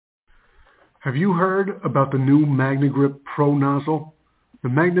Have you heard about the new MagnaGrip Pro nozzle? The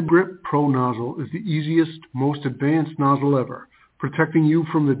MagnaGrip Pro nozzle is the easiest, most advanced nozzle ever, protecting you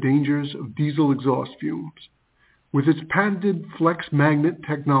from the dangers of diesel exhaust fumes. With its patented flex magnet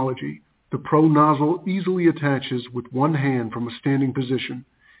technology, the Pro nozzle easily attaches with one hand from a standing position,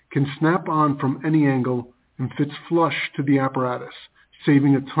 can snap on from any angle, and fits flush to the apparatus,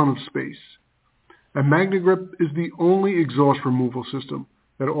 saving a ton of space. And MagnaGrip is the only exhaust removal system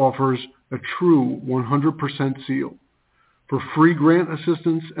that offers a true 100% seal. For free grant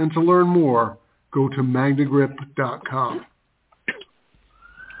assistance and to learn more, go to magnagrip.com.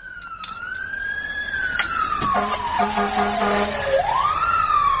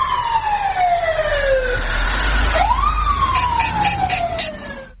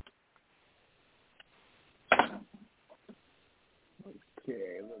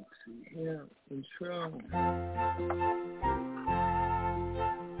 Okay, let's see here. Intro.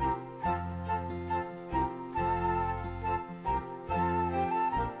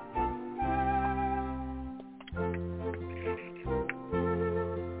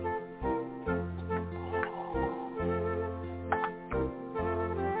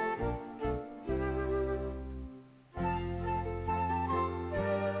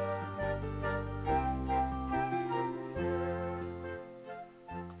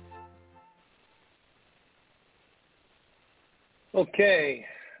 Okay,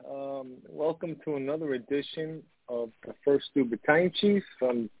 welcome to another edition of the First New Battalion Chief.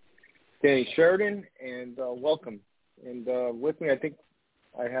 I'm Danny Sheridan, and welcome. And with me, I think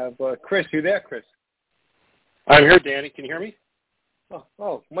I have Chris. You there, Chris? I'm here, Danny. Can you hear me?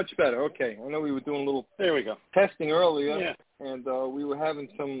 Oh, much better. Okay. I know we were doing a little there we go. testing earlier, yeah. And we were having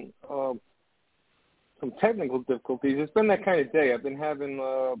some technical difficulties. It's been that kind of day. I've been having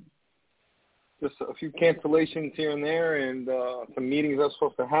just a few cancellations here and there, and some meetings I was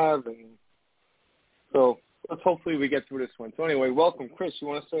supposed to have, and so let's hopefully we get through this one. So anyway, welcome, Chris. You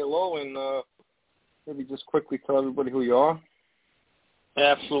want to say hello and maybe just quickly tell everybody who you are?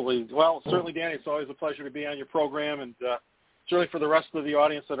 Absolutely. Well, certainly, Danny, it's always a pleasure to be on your program, and certainly for the rest of the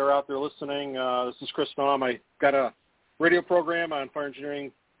audience that are out there listening, this is Chris Naum. I got a radio program on Fire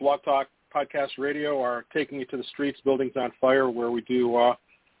Engineering Blog Talk Podcast Radio, or Taking You to the Streets, Buildings on Fire, where we do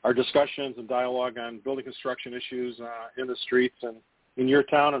our discussions and dialogue on building construction issues in the streets and in your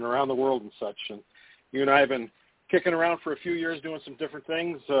town and around the world and such. And you and I have been kicking around for a few years doing some different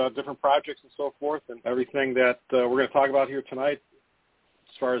things, different projects and so forth, and everything that we're going to talk about here tonight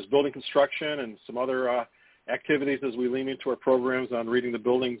as far as building construction and some other activities as we lean into our programs on reading the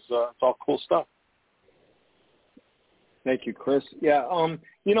buildings. It's all cool stuff. Thank you, Chris. Yeah, I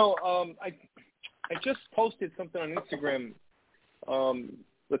just posted something on Instagram.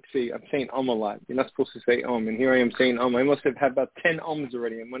 Let's see, I'm saying a lot. You're not supposed to say and here I am saying I must have had about 10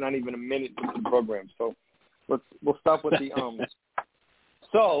 already, and we're not even a minute into the program. So we'll stop with the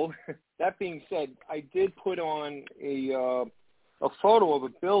So, that being said, I did put on a photo of a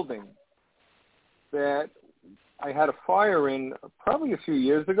building that I had a fire in probably a few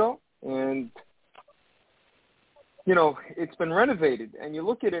years ago, and it's been renovated, and you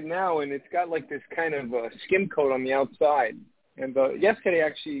look at it now, and it's got like this kind of skim coat on the outside. And yesterday,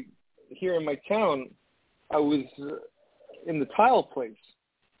 actually, here in my town, I was in the tile place,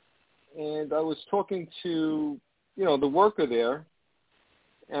 and I was talking to, the worker there,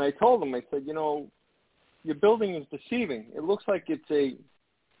 and I told him, I said, your building is deceiving. It looks like it's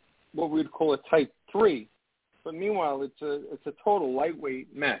what we'd call a type 3, but meanwhile, it's a total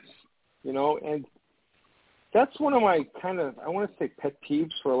lightweight mess, and that's one of my I want to say pet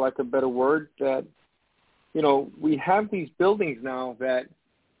peeves, for lack of a better word, that we have these buildings now that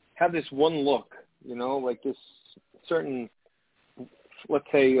have this one look, like this certain, let's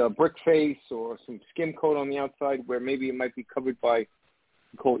say, a brick face or some skim coat on the outside where maybe it might be covered by,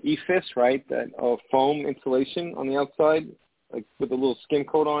 we call it EFIS, right, that foam insulation on the outside, like with a little skim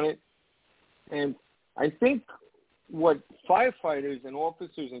coat on it. And I think what firefighters and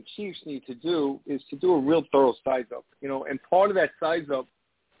officers and chiefs need to do is to do a real thorough size-up, and part of that size-up,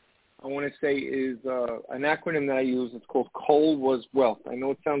 I want to say, is an acronym that I use. It's called Coal Was Wealth. I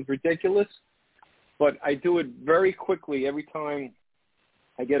know it sounds ridiculous, but I do it very quickly every time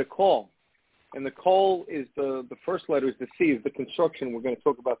I get a call. And the coal is the first letter is the C, is the construction we're going to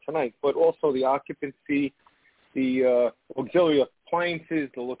talk about tonight, but also the occupancy, the auxiliary appliances,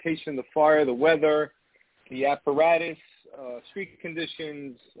 the location of the fire, the weather, the apparatus, street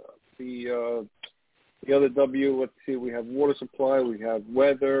conditions, the other W, let's see, we have water supply, we have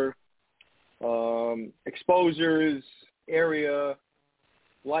weather, exposures, area,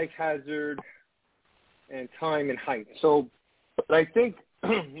 life hazard, and time and height. So, but I think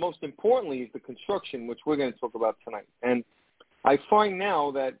most importantly is the construction, which we're going to talk about tonight. And I find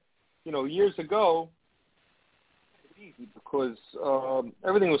now that, years ago, it was easy because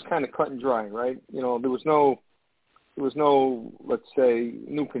everything was kind of cut and dry, right? There was no, let's say,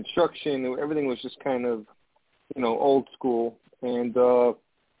 new construction. Everything was just kind of, old school. And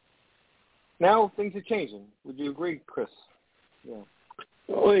now things are changing. Would you agree, Chris? Yeah.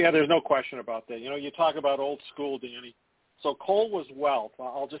 Well, yeah, there's no question about that. You talk about old school, Danny. So coal was wealth.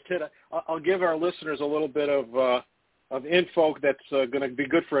 I'll give our listeners a little bit of info that's going to be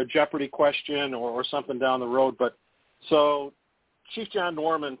good for a Jeopardy question or something down the road. But so Chief John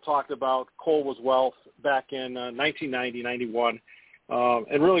Norman talked about coal was wealth back in 1990, 91,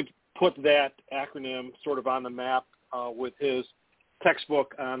 and really put that acronym sort of on the map with his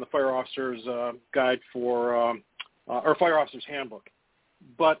textbook on the Fire Officer's Guide or Fire Officer's Handbook.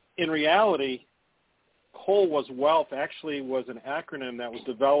 But in reality, coal was wealth actually was an acronym that was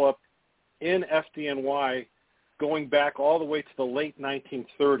developed in FDNY going back all the way to the late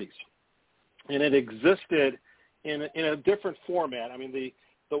 1930s. And it existed in a different format. I mean,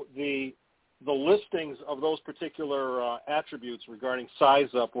 the listings of those particular attributes regarding size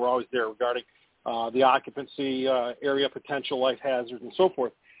up were always there, regarding the occupancy, area potential, life hazards, and so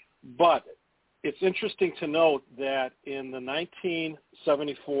forth. But it's interesting to note that in the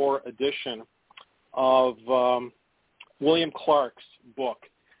 1974 edition of William Clark's book,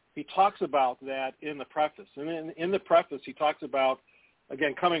 he talks about that in the preface. And in the preface, he talks about,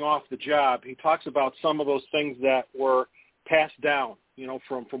 again, coming off the job, he talks about some of those things that were passed down,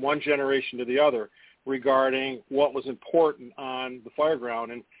 from one generation to the other regarding what was important on the fire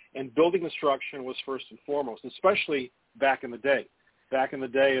ground. And building construction was first and foremost, especially back in the day. Back in the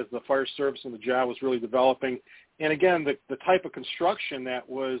day as the fire service and the job was really developing. And again, the type of construction that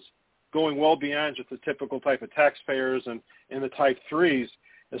was going well beyond just the typical type of taxpayers and the type 3s,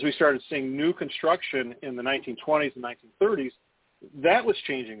 as we started seeing new construction in the 1920s and 1930s, that was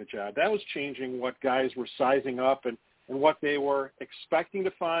changing the job. That was changing what guys were sizing up and what they were expecting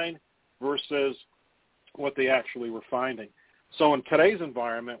to find versus what they actually were finding. So in today's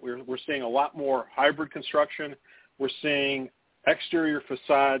environment, we're seeing a lot more hybrid construction. We're seeing exterior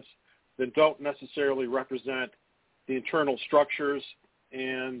facades that don't necessarily represent the internal structures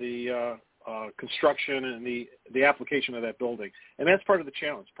and the construction and the application of that building. And that's part of the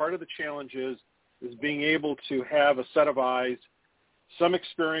challenge. Part of the challenge is being able to have a set of eyes, some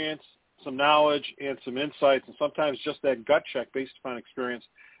experience, some knowledge, and some insights, and sometimes just that gut check based upon experience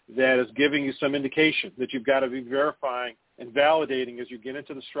that is giving you some indication that you've got to be verifying and validating as you get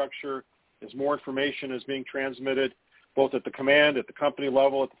into the structure, as more information is being transmitted, both at the command, at the company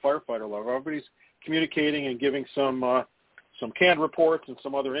level, at the firefighter level. Everybody's communicating and giving some canned reports and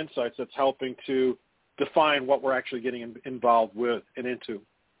some other insights that's helping to define what we're actually getting involved with and into.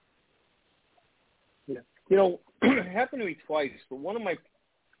 Yeah. It happened to me twice, but one of my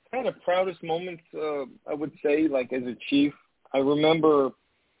kind of proudest moments, I would say, like as a chief, I remember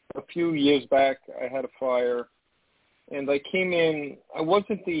a few years back I had a fire, and I came in, I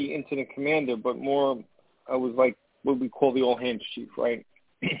wasn't the incident commander, but more I was like what we call the all-hands chief, right?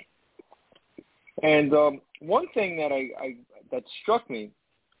 And one thing that that struck me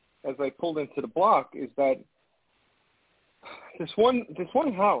as I pulled into the block is that this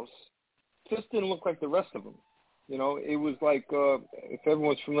one house just didn't look like the rest of them. It was like, if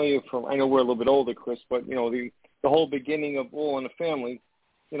everyone's familiar I know we're a little bit older, Chris, but, the whole beginning of All in the Family,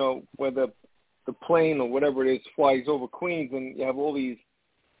 where the plane or whatever it is flies over Queens and you have all these,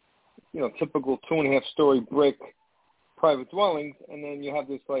 typical 2.5-story brick private dwellings, and then you have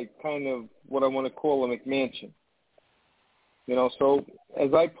this, like, kind of what I want to call a McMansion. So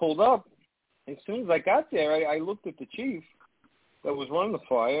as I pulled up, as soon as I got there, I looked at the chief that was running the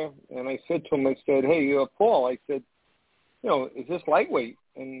fire, and I said to him, hey, Paul, I said, is this lightweight?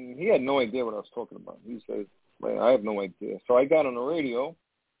 And he had no idea what I was talking about. He said, well, I have no idea. So I got on the radio,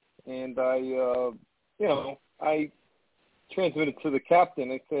 and I transmitted to the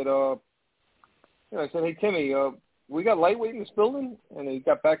captain. I said, hey, Timmy, we got lightweight in this building? And he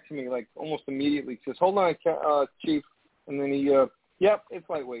got back to me, like, almost immediately. He says, hold on, Chief. And then he, yep, it's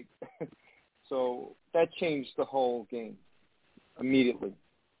lightweight. So that changed the whole game immediately,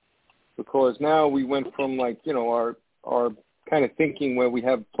 because now we went from, like, our kind of thinking where we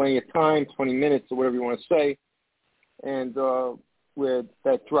have plenty of time, 20 minutes or whatever you want to say, and where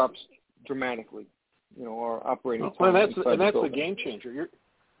that drops dramatically, our operating time. Well, that's the game changer.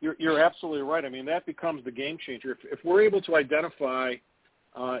 You're absolutely right. I mean, that becomes the game changer. If we're able to identify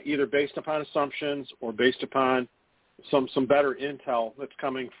either based upon assumptions or based upon some better intel that's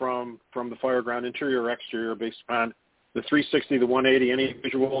coming from the fire ground, interior or exterior, based upon the 360, the 180, any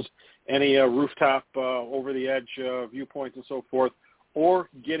visuals, any rooftop over the edge viewpoints and so forth, or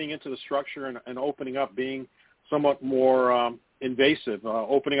getting into the structure and opening up, being somewhat more invasive,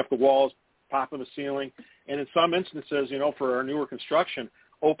 opening up the walls, popping the ceiling, and in some instances, for our newer construction,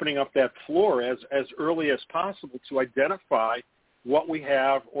 opening up that floor as early as possible to identify what we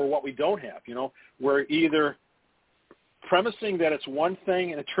have or what we don't have. We're either premising that it's one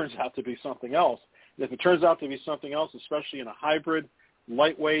thing and it turns out to be something else. And if it turns out to be something else, especially in a hybrid,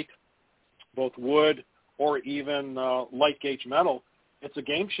 lightweight, both wood or even light gauge metal, it's a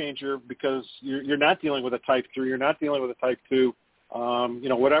game changer because you're not dealing with a Type 3, you're not dealing with a Type 2,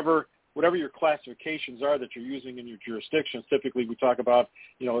 whatever your classifications are that you're using in your jurisdictions. Typically we talk about,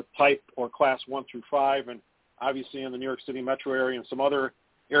 type or class 1 through 5, and obviously in the New York City metro area and some other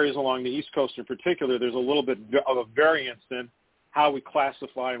areas along the East Coast in particular, there's a little bit of a variance in how we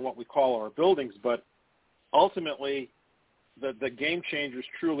classify and what we call our buildings. But ultimately, the game changers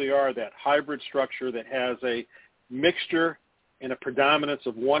truly are that hybrid structure that has a mixture and a predominance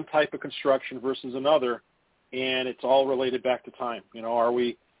of one type of construction versus another, and it's all related back to time. Are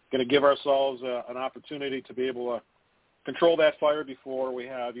we going to give ourselves an opportunity to be able to control that fire before we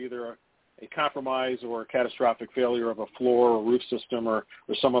have either a compromise or a catastrophic failure of a floor or roof system or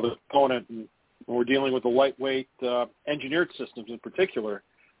some other component? And when we're dealing with the lightweight engineered systems in particular,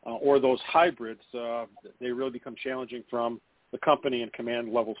 or those hybrids, they really become challenging from the company and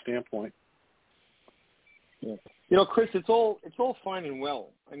command level standpoint. Yeah. Chris, it's all fine and well.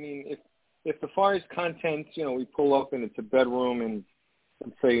 I mean, if the fire's contents, we pull up and it's a bedroom and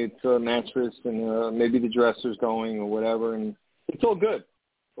let's say it's a mattress and maybe the dresser's going or whatever, and it's all good.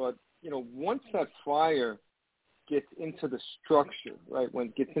 But, once that fire gets into the structure, right, when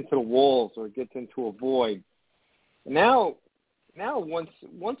it gets into the walls or it gets into a void, now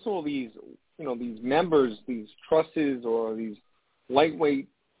once all these, these members, these trusses or these lightweight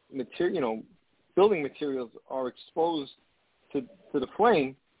material, building materials are exposed to the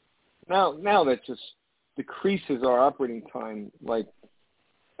flame, now that just decreases our operating time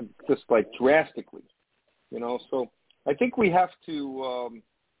drastically, So I think we have to,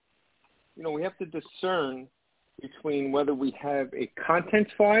 we have to discern between whether we have a content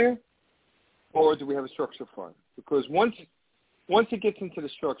fire or do we have a structure fire. Because once it gets into the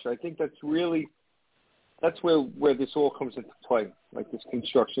structure, I think that's where this all comes into play, like this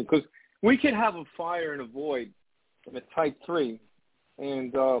construction. Because we could have a fire and a void in a Type 3,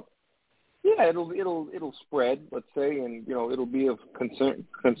 and it'll spread, let's say, and it'll be of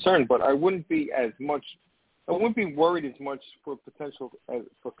concern. But I wouldn't be worried as much for potential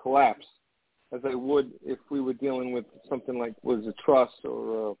for collapse as I would if we were dealing with something like was a truss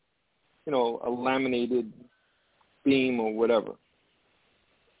or a laminated beam or whatever.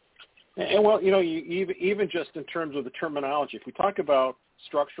 And well, even just in terms of the terminology, if we talk about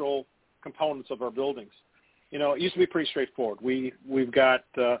structural components of our buildings, it used to be pretty straightforward. We've got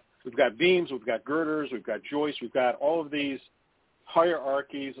beams, we've got girders, we've got joists, we've got all of these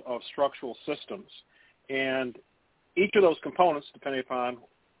hierarchies of structural systems, and each of those components, depending upon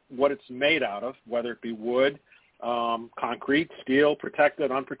what it's made out of, whether it be wood, concrete, steel, protected,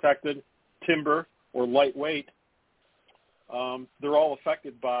 unprotected, timber, or lightweight, they're all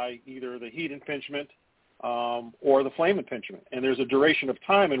affected by either the heat impingement or the flame impingement. And there's a duration of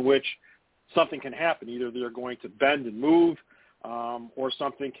time in which something can happen. Either they're going to bend and move, or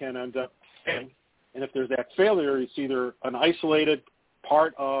something can end up failing. And if there's that failure, it's either an isolated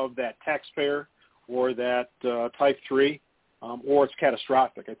part of that taxpayer or that Type 3, or it's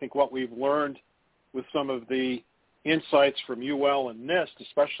catastrophic. I think what we've learned with some of the insights from UL and NIST,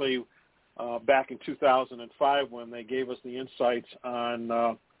 especially back in 2005 when they gave us the insights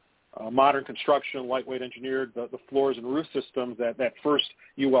on modern construction, lightweight engineered, the floors and roof systems, that first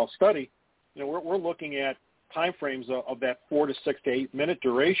UL study, we're looking at time frames of that 4 to 6 to 8 minute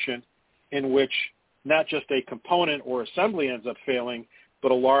duration in which not just a component or assembly ends up failing,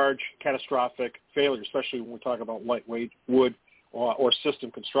 but a large catastrophic failure, especially when we talk about lightweight wood or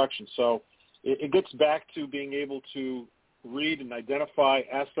system construction. So it gets back to being able to read and identify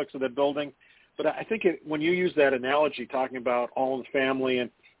aspects of the building. But I think when you use that analogy, talking about all in the family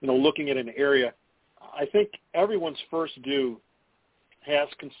and looking at an area, I think everyone's first due has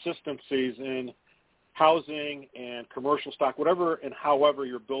consistencies in housing and commercial stock, whatever and however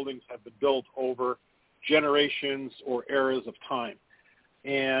your buildings have been built over generations or eras of time.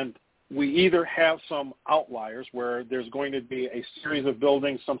 And we either have some outliers where there's going to be a series of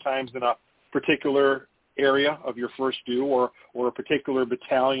buildings sometimes in a particular area of your first due or a particular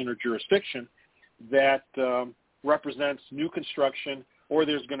battalion or jurisdiction that represents new construction, or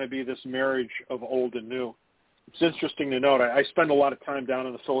there's going to be this marriage of old and new. it's interesting to note, I spend a lot of time down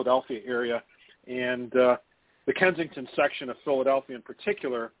in the Philadelphia area, and the Kensington section of Philadelphia in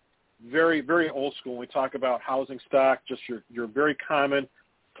particular, very, very old school. When we talk about housing stock, just your very common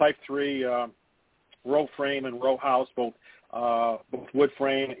Type 3 row frame and row house, both wood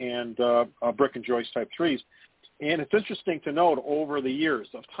frame and brick and joist Type 3s. And it's interesting to note over the years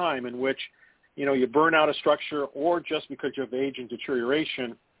of time in which, you burn out a structure, or just because of age and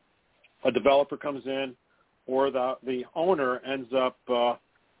deterioration, a developer comes in, or the owner ends up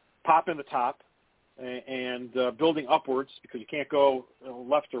popping the top and building upwards, because you can't go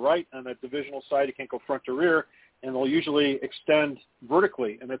left to right on that divisional side. You can't go front to rear, and they'll usually extend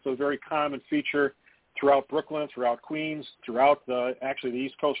vertically, and that's a very common feature throughout Brooklyn, throughout Queens, throughout the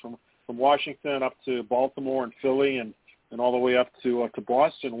East Coast, from Washington up to Baltimore and Philly, and all the way up to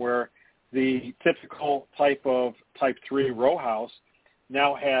Boston, where the typical type 3 row house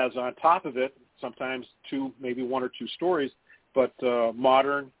now has on top of it sometimes two, maybe one or two stories, but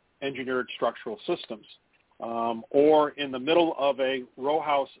modern engineered structural systems. Or in the middle of a row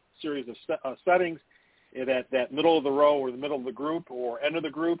house series of settings, that middle of the row or the middle of the group or end of the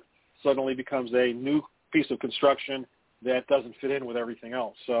group suddenly becomes a new piece of construction that doesn't fit in with everything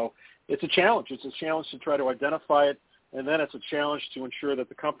else. So it's a challenge. It's a challenge to try to identify it, and then it's a challenge to ensure that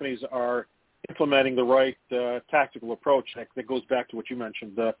the companies are implementing the right tactical approach. That goes back to what you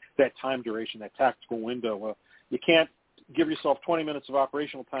mentioned, that time duration, that tactical window. You can't give yourself 20 minutes of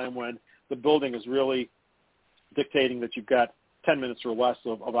operational time when the building is really dictating that you've got 10 minutes or less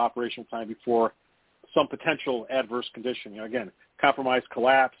of operational time before some potential adverse condition. Again, compromise,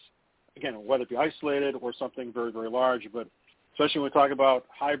 collapse, again, whether it be isolated or something very, very large. But especially when we talk about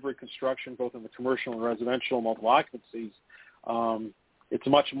hybrid construction, both in the commercial and residential multiple occupancies, it's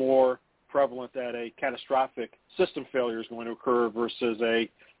much more prevalent that a catastrophic system failure is going to occur versus a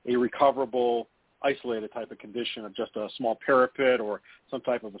recoverable, isolated type of condition of just a small parapet or some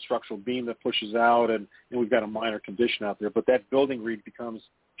type of a structural beam that pushes out, and we've got a minor condition out there. But that building read becomes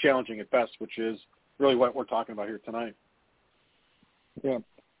challenging at best, which is really what we're talking about here tonight. Yeah.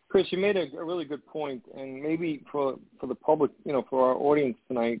 Chris, you made a really good point, and maybe for the public, for our audience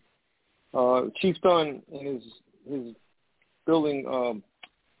tonight, Chief Dunn in his building, what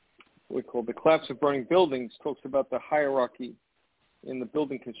we call the collapse of burning buildings, talks about the hierarchy in the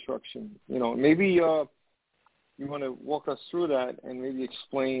building construction. Maybe you want to walk us through that and maybe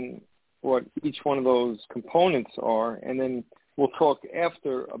explain what each one of those components are, and then we'll talk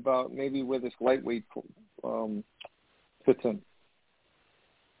after about maybe where this lightweight fits in.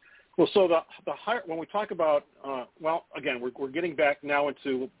 Well, so when we talk about, again, we're getting back now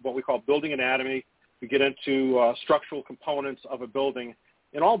into what we call building anatomy. We get into structural components of a building,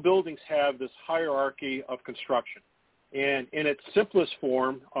 and all buildings have this hierarchy of construction. And in its simplest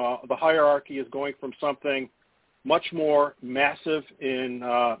form, the hierarchy is going from something much more massive in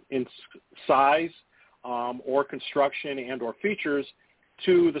size or construction and or features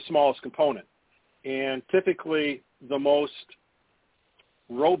to the smallest component. And typically the most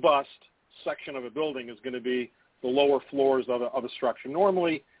robust section of a building is going to be the lower floors of a structure.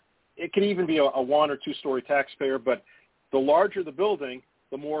 Normally, it can even be a one- or two-story taxpayer, but the larger the building,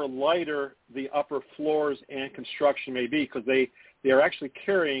 the more lighter the upper floors and construction may be, because they are actually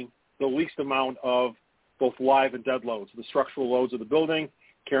carrying the least amount of both live and dead loads, the structural loads of the building,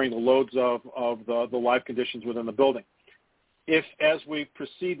 carrying the loads of the live conditions within the building. If, as we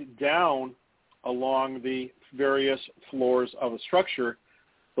proceed down along the various floors of a structure,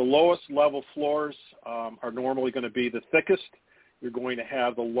 the lowest level floors are normally going to be the thickest. You're going to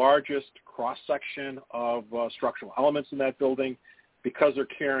have the largest cross-section of structural elements in that building because they're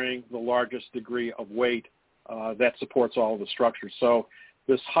carrying the largest degree of weight that supports all of the structures. So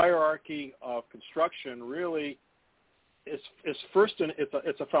this hierarchy of construction really is first,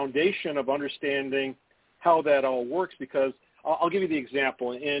 it's a foundation of understanding how that all works, because I'll give you the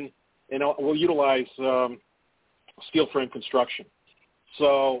example, and we'll utilize steel frame construction.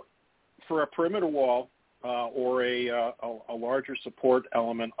 So for a perimeter wall or a larger support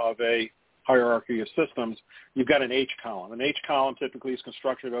element of a hierarchy of systems, you've got an H column. An H column typically is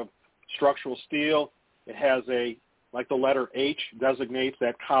constructed of structural steel. It has like the letter H designates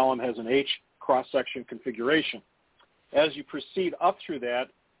that column has an H cross-section configuration. As you proceed up through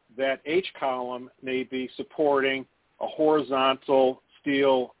that H column may be supporting a horizontal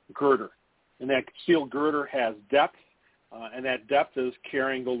steel girder. And that steel girder has depth, and that depth is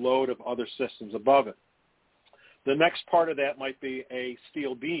carrying the load of other systems above it. The next part of that might be a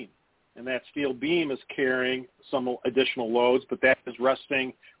steel beam, and that steel beam is carrying some additional loads, but that is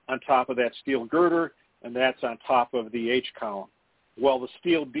resting on top of that steel girder, and that's on top of the H column. Well, the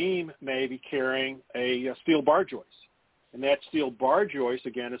steel beam may be carrying a steel bar joist, and that steel bar joist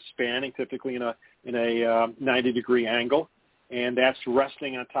again is spanning typically in a 90-degree angle, and that's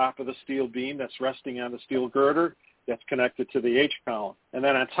resting on top of the steel beam. That's resting on the steel girder that's connected to the H column, and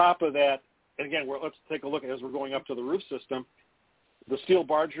then on top of that, and again, let's take a look as we're going up to the roof system. The steel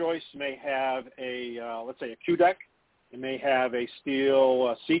bar joist may have let's say a Q deck. It may have a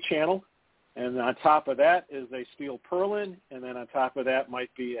steel C channel. And on top of that is a steel purlin, and then on top of that might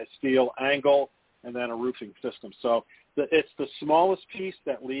be a steel angle, and then a roofing system. So it's the smallest piece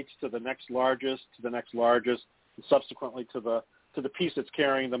that leads to the next largest, and subsequently to the piece that's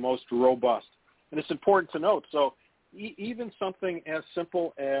carrying the most robust. And it's important to note. So even something as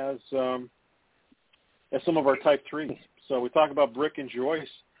simple as some of our Type 3s. So we talk about brick and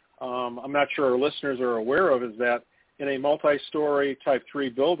joist. I'm not sure our listeners are aware of is that in a multi-story Type 3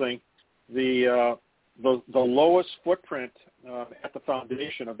 building, the lowest footprint at the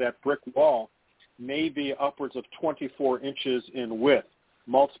foundation of that brick wall may be upwards of 24 inches in width,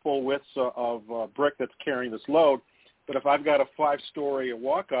 multiple widths of brick that's carrying this load. But if I've got a 5-story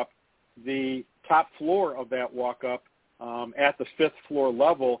walk-up, the top floor of that walk-up at the 5th floor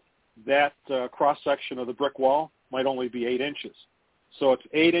level, that cross-section of the brick wall might only be 8 inches. So it's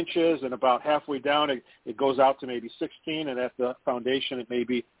 8 inches, and about halfway down it goes out to maybe 16, and at the foundation it may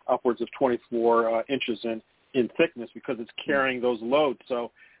be upwards of 24 inches in thickness because it's carrying those loads.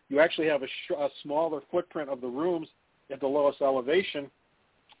 So you actually have a smaller footprint of the rooms at the lowest elevation,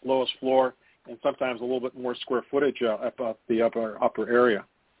 lowest floor, and sometimes a little bit more square footage up the upper area.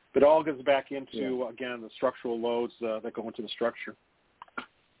 But it all goes back into, again, the structural loads that go into the structure.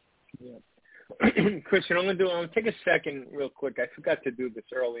 Yeah. Christian, I'm gonna take a second real quick. I forgot to do this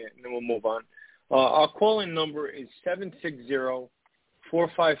earlier, and then we'll move on. Our call-in number is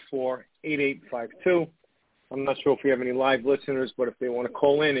 760-454-8852. I'm not sure if we have any live listeners, but if they want to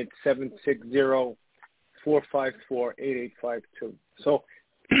call in, it's 760-454-8852. So,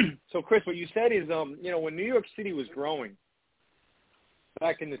 Chris, what you said is, when New York City was growing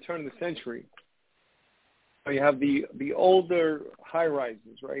back in the turn of the century, you have the older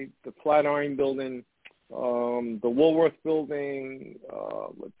high-rises, right? The Flatiron Building, the Woolworth Building,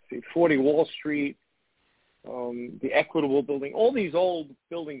 40 Wall Street, the Equitable Building, all these old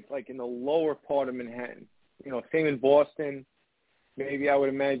buildings like in the lower part of Manhattan. Same in Boston, maybe I would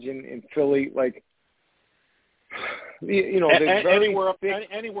imagine in Philly, like, anywhere up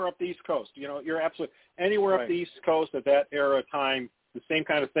the East Coast. You're absolutely anywhere right. Up the East Coast at that era of time, the same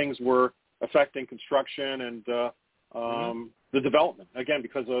kind of things were affecting construction and the development, again,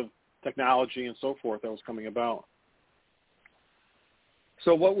 because of technology and so forth that was coming about.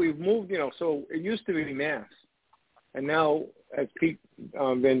 So what we've moved, so it used to be mass. And now, as Pete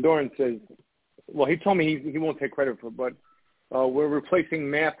Van Doren says, well, he told me he won't take credit for it, but we're replacing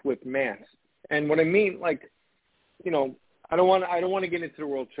math with mass. And what I mean, like, I don't want to get into the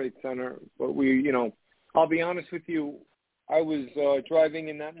World Trade Center, but I'll be honest with you, I was driving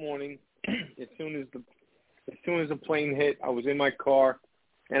in that morning. As soon as the plane hit, I was in my car,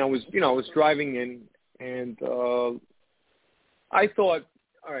 and I was driving in, and I thought,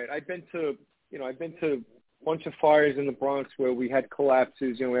 all right, I've been to a bunch of fires in the Bronx where we had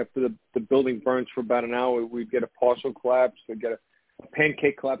collapses. After the building burns for about an hour, we'd get a partial collapse, we'd get a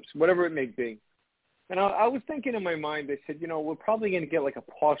pancake collapse, whatever it may be. And I was thinking in my mind, I said, we're probably going to get like a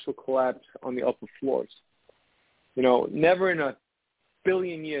partial collapse on the upper floors. Never in a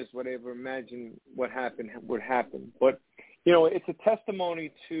billion years would I ever imagine what would happen. But, it's a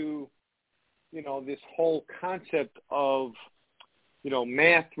testimony to, this whole concept of,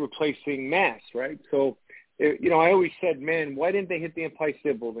 math replacing mass, right? So, I always said, man, why didn't they hit the Empire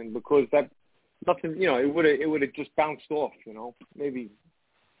State Building? Because it would have just bounced off, Maybe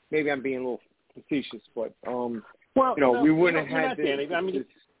I'm being a little facetious, but, we wouldn't have had this.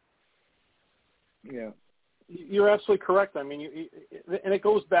 Yeah. You're absolutely correct. I mean, and it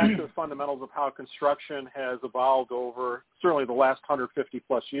goes back to the fundamentals of how construction has evolved over certainly the last 150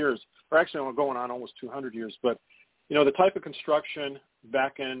 plus years, or actually we're going on almost 200 years. But, the type of construction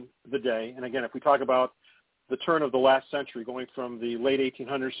back in the day, and again, if we talk about the turn of the last century, going from the late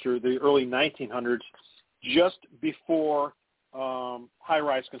 1800s through the early 1900s, just before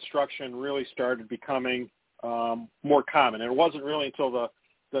high-rise construction really started becoming more common. And it wasn't really until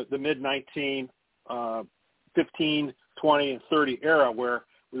the mid-15, 20, and 30 era where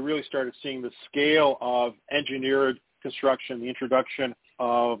we really started seeing the scale of engineered construction, the introduction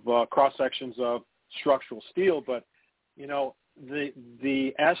of cross-sections of structural steel. But,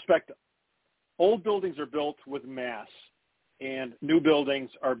 the aspect, old buildings are built with mass, and new buildings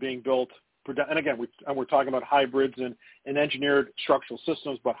are being built and again, we're talking about hybrids and engineered structural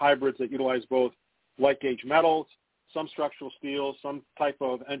systems, but hybrids that utilize both light gauge metals, some structural steel, some type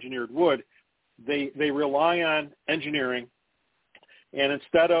of engineered wood. They rely on engineering, and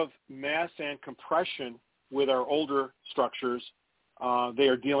instead of mass and compression with our older structures, they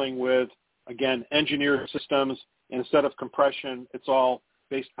are dealing with, again, engineered systems, and instead of compression, it's all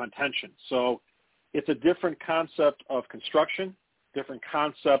based on tension. So it's a different concept of construction, different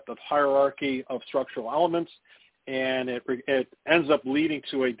concept of hierarchy of structural elements, and it ends up leading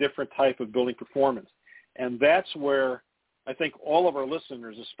to a different type of building performance. And that's where I think all of our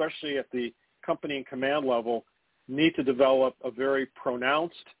listeners, especially at the company and command level, need to develop a very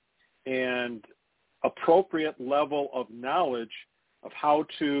pronounced and appropriate level of knowledge of how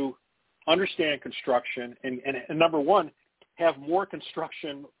to understand construction and number one, have more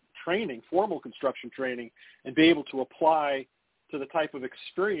construction training, formal construction training, and be able to apply to the type of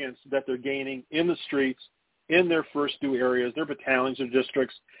experience that they're gaining in the streets, in their first due areas, their battalions or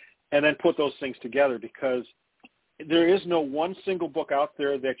districts, and then put those things together, because there is no one single book out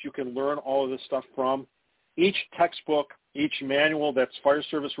there that you can learn all of this stuff from. Each textbook, each manual that's fire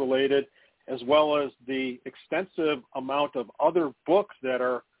service related, as well as the extensive amount of other books that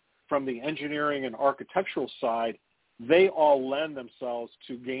are from the engineering and architectural side, they all lend themselves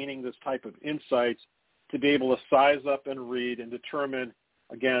to gaining this type of insights to be able to size up and read and determine,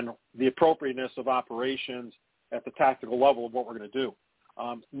 again, the appropriateness of operations at the tactical level of what we're going to do.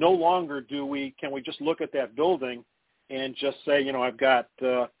 No longer can we just look at that building and just say, I've got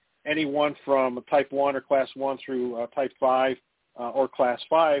anyone from type 1 or class 1 through type 5 or class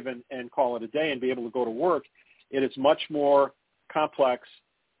 5 and call it a day and be able to go to work. It is much more complex,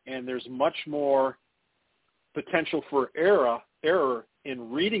 and there's much more potential for error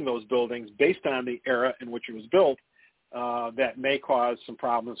in reading those buildings based on the era in which it was built that may cause some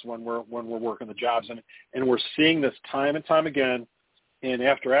problems when we're working the jobs. And we're seeing this time and time again in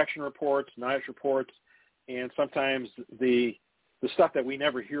after-action reports, NIOSH reports, and sometimes the stuff that we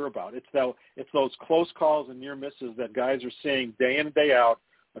never hear about. It's those close calls and near misses that guys are seeing day in and day out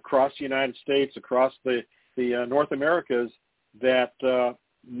across the United States, across the North Americas, that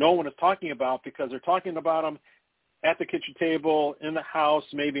no one is talking about, because they're talking about them at the kitchen table, in the house,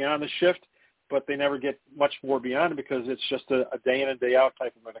 maybe on the shift, but they never get much more beyond it because it's just a day in and day out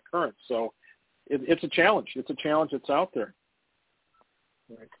type of an occurrence. So it's a challenge. It's a challenge that's out there.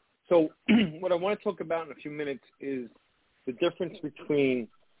 Right. So what I want to talk about in a few minutes is the difference between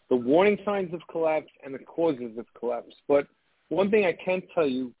the warning signs of collapse and the causes of collapse. But one thing I can tell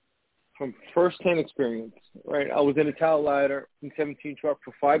you from firsthand experience, right? I was in a tower ladder in 17 truck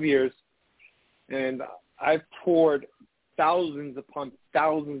for 5 years, and I've poured thousands upon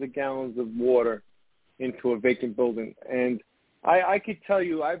thousands of gallons of water into a vacant building. And I could tell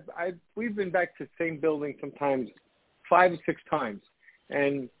you, we've been back to the same building sometimes 5 or 6 times.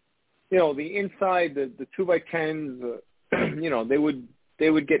 And, the inside, the 2x10s, they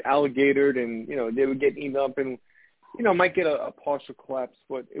would get alligatored, and, they would get eaten up and, might get a partial collapse,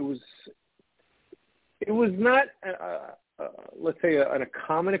 but it was not, let's say, a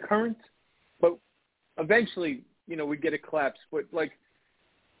common occurrence, but eventually, we'd get a collapse. But,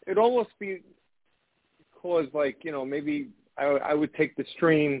 it'd almost be caused, maybe I would take the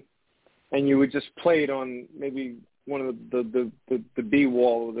stream and you would just play it on maybe one of the B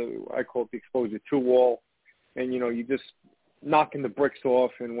wall, I call it the exposure 2 wall, and, you just knocking the bricks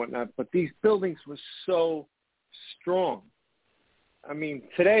off and whatnot. But these buildings were so strong. I mean,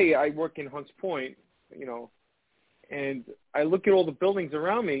 today I work in Hunts Point, and I look at all the buildings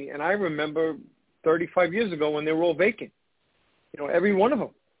around me, and I remember 35 years ago when they were all vacant, every one of them.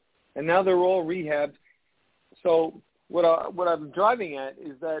 And now they're all rehabbed. So what I'm driving at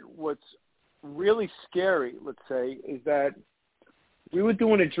is that what's really scary, let's say, is that we were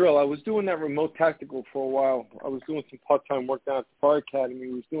doing a drill. I was doing that remote tactical for a while. I was doing some part-time work down at the Fire Academy.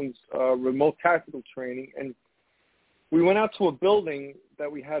 We was doing remote tactical training, and we went out to a building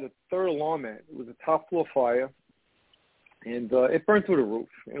that we had a third alarm at. It was a top floor fire, and it burned through the roof,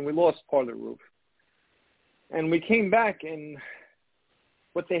 and we lost part of the roof. And we came back, and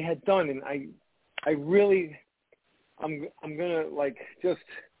what they had done, and I'm gonna just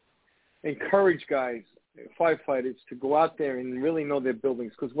encourage guys, firefighters, to go out there and really know their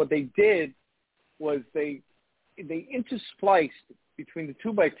buildings, because what they did was they interspliced between the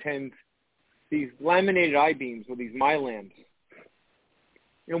 2x10s these laminated I-beams or these MyLams.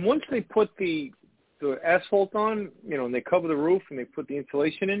 And once they put the asphalt on, and they cover the roof and they put the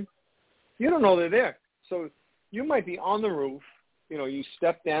insulation in, you don't know they're there. So you might be on the roof, you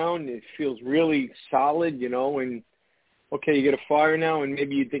step down, it feels really solid, and okay, you get a fire now, and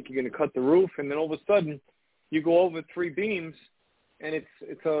maybe you think you're going to cut the roof, and then all of a sudden you go over 3 beams, and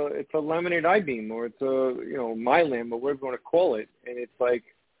it's a laminate I-beam, or it's a MyLam, or whatever you want to call it, and it's like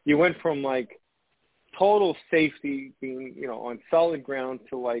you went from like total safety, being on solid ground,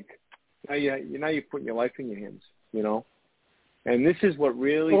 to like now you're putting your life in your hands, And this is what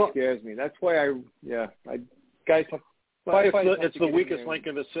really scares me. That's why guys have. It's the weakest link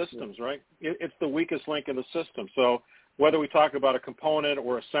in the systems, right? It's the weakest link in the system. So whether we talk about a component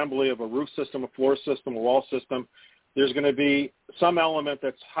or assembly of a roof system, a floor system, a wall system, there's going to be some element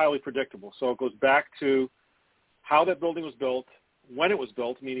that's highly predictable. So it goes back to how that building was built, when it was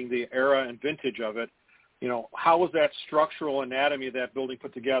built, meaning the era and vintage of it. How was that structural anatomy of that building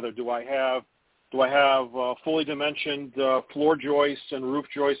put together? Do I have fully dimensioned floor joists and roof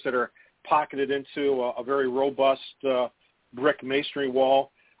joists that are pocketed into a very robust brick masonry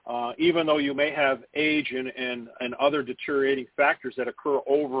wall? Even though you may have age and other deteriorating factors that occur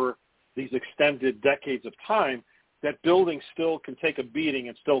over these extended decades of time, that building still can take a beating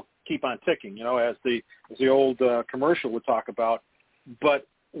and still keep on ticking, as the old commercial would talk about. But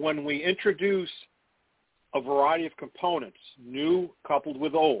when we introduce a variety of components, new coupled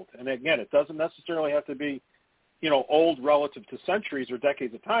with old, and again, it doesn't necessarily have to be, old relative to centuries or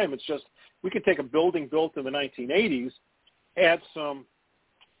decades of time. It's just we could take a building built in the 1980s, add some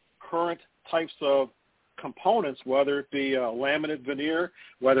current types of components, whether it be a laminate veneer,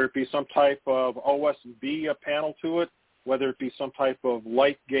 whether it be some type of OSB panel to it, whether it be some type of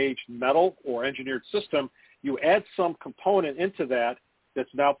light gauge metal or engineered system. You add some component into that that's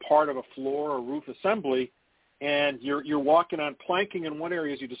now part of a floor or roof assembly, and you're walking on planking in one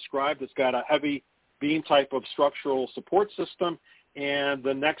area, as you described, that's got a heavy beam type of structural support system, and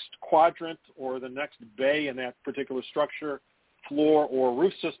the next quadrant or the next bay in that particular structure, floor or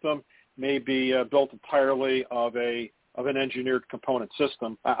roof system, may be built entirely of an engineered component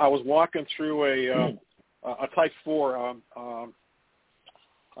system. I was walking through a Type 4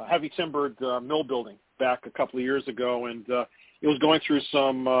 heavy timbered mill building back a couple of years ago, and it was going through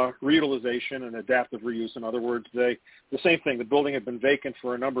some reutilization and adaptive reuse. In other words, the same thing. The building had been vacant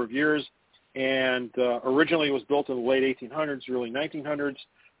for a number of years, and originally it was built in the late 1800s, early 1900s,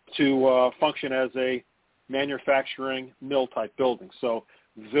 to function as a manufacturing mill-type building. So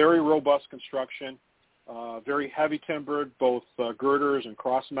very robust construction, very heavy timbered, both girders and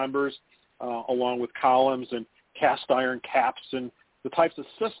cross members, along with columns and cast iron caps, and the types of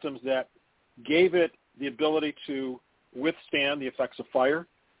systems that gave it the ability to withstand the effects of fire,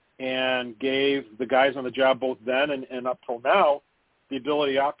 and gave the guys on the job both then and up till now the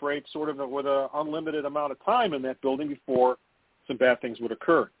ability to operate sort of with an unlimited amount of time in that building before some bad things would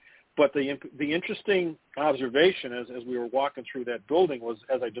occur. But the interesting observation as we were walking through that building was,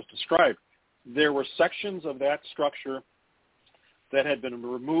 as I just described, there were sections of that structure that had been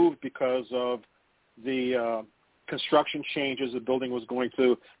removed because of the construction changes. The building was going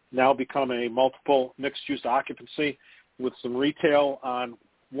to now become a multiple mixed-use occupancy with some retail on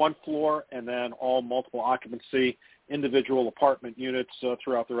one floor and then all multiple occupancy individual apartment units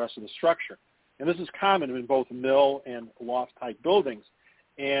throughout the rest of the structure. And this is common in both mill and loft-type buildings.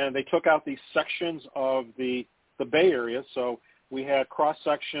 And they took out these sections of the bay area. So we had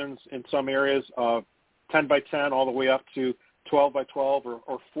cross-sections in some areas of 10 by 10 all the way up to 12 by 12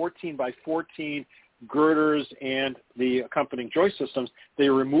 or 14 by 14 girders and the accompanying joist systems. They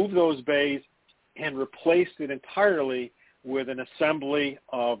removed those bays and replaced it entirely with an assembly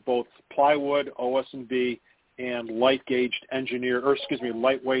of both plywood, OSB, and lightweight engineered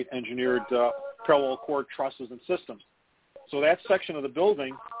parallel core trusses and systems. So that section of the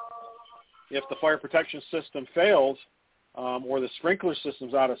building, if the fire protection system fails or the sprinkler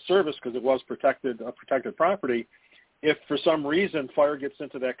system's out of service because it was protected property, if for some reason fire gets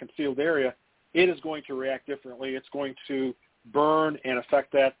into that concealed area, it is going to react differently. It's going to burn and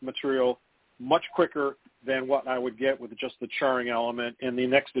affect that material much quicker than what I would get with just the charring element in the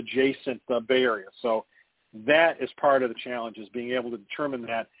next adjacent bay area. So that is part of the challenge, is being able to determine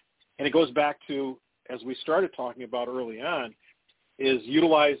that. And it goes back to, as we started talking about early on, is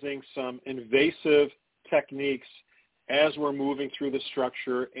utilizing some invasive techniques as we're moving through the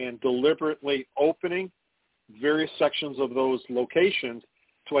structure and deliberately opening various sections of those locations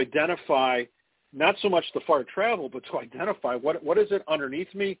to identify not so much the fire travel, but to identify what is it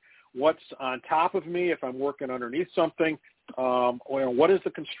underneath me, what's on top of me if I'm working underneath something, or what is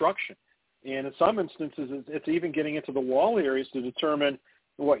the construction. And in some instances, it's even getting into the wall areas to determine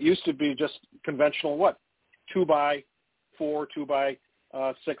what used to be just conventional 2x4, 2x6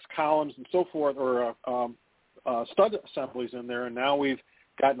 columns and so forth, or stud assemblies in there. And now we've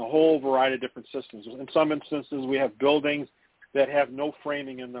gotten a whole variety of different systems. In some instances, we have buildings that have no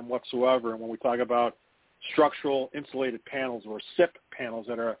framing in them whatsoever. And when we talk about structural insulated panels or SIP panels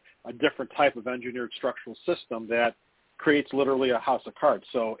that are a different type of engineered structural system that creates literally a house of cards.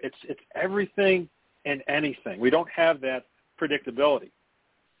 So it's everything and anything. We don't have that predictability.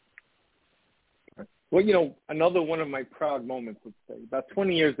 Well, you know, another one of my proud moments, let's say, about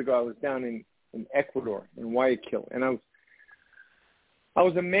 20 years ago, I was down in Ecuador, in Guayaquil, and I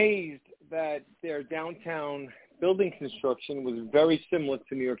was amazed that their downtown building construction was very similar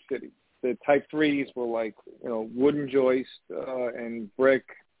to New York City. The Type 3s were like, you know, wooden joist and brick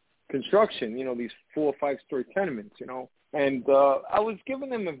construction, you know, these 4 or 5-story tenements, you know. And I was giving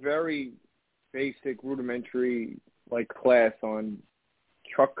them a very basic, rudimentary, like, class on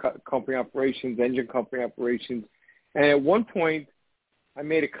truck company operations, engine company operations. And at one point, I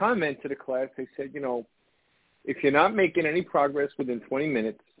made a comment to the class. I said, you know, if you're not making any progress within 20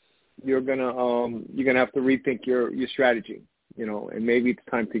 minutes, you're gonna have to rethink your strategy, you know, and maybe it's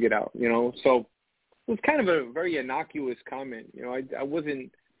time to get out, you know. So it was kind of a very innocuous comment, you know. I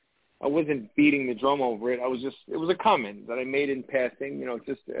wasn't beating the drum over it. It was a comment that I made in passing, you know,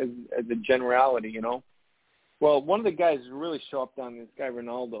 just as a generality, you know. Well, one of the guys really sharped on this guy,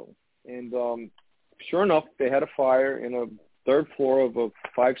 Ronaldo. And sure enough, they had a fire in a third floor of a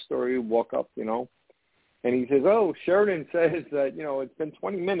 5-story walk-up, you know. And he says, oh, Sheridan says that, you know, it's been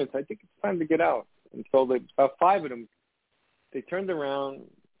 20 minutes. I think it's time to get out. And so about 5 of them, they turned around,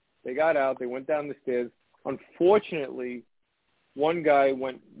 they got out, they went down the stairs. Unfortunately, one guy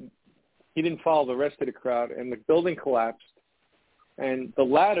he didn't follow the rest of the crowd, and the building collapsed. And the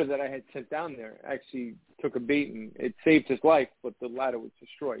ladder that I had sent down there actually took a beating. It saved his life, but the ladder was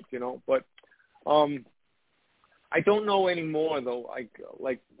destroyed, you know. But I don't know anymore, though.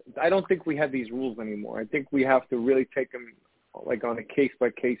 I don't think we have these rules anymore. I think we have to really take them, like, on a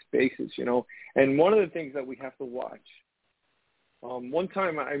case-by-case basis, you know. And one of the things that we have to watch, one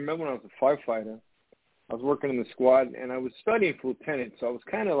time I remember when I was a firefighter, I was working in the squad, and I was studying for lieutenant, so I was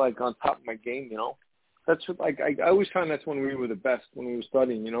kind of, like, on top of my game, you know. That's what, like, I always found that's when we were the best, when we were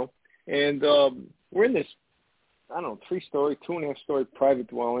studying, you know. And we're in this, I don't know, 3-story, 2.5-story private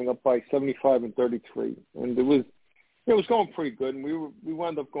dwelling up by 75 and 33. And it was going pretty good. And we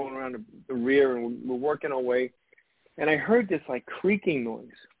wound up going around the rear, and we're working our way. And I heard this, like, creaking noise.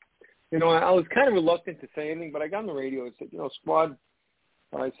 You know, I was kind of reluctant to say anything, but I got on the radio and said, you know, squad,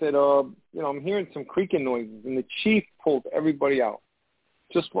 I said, you know, I'm hearing some creaking noises. And the chief pulled everybody out,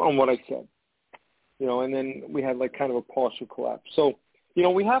 just on what I said. You know, and then we had, like, kind of a partial collapse. So, you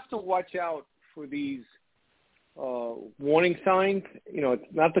know, we have to watch out for these warning signs. You know, it's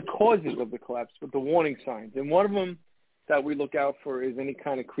not the causes of the collapse, but the warning signs. And one of them that we look out for is any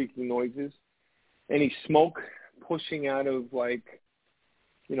kind of creaking noises, any smoke pushing out of, like,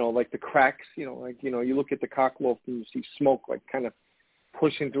 you know, like the cracks. You know, like, you know, you look at the cock loft and you see smoke, like, kind of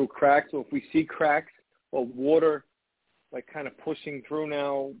pushing through cracks. So if we see cracks or water, like, kind of pushing through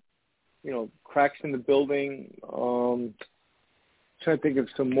now, you know, cracks in the building. Trying to think of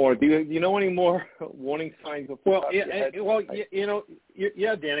some more. Do you know any more warning signs? Well, Danny.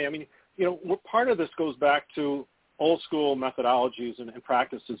 I mean, you know, part of this goes back to old school methodologies and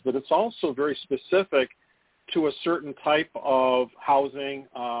practices, but it's also very specific to a certain type of housing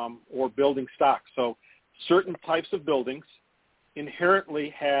or building stock. So certain types of buildings inherently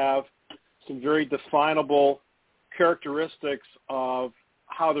have some very definable characteristics of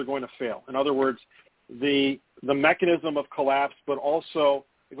how they're going to fail. In other words, the mechanism of collapse, but also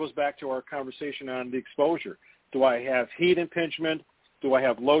it goes back to our conversation on the exposure. Do I have heat impingement? Do I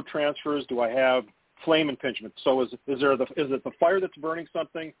have load transfers? Do I have flame impingement? So is it the fire that's burning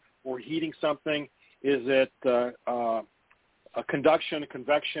something or heating something? Is it a conduction, a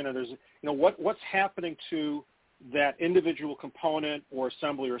convection? And there's, you know, what's happening to that individual component or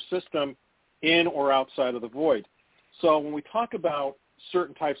assembly or system in or outside of the void? So when we talk about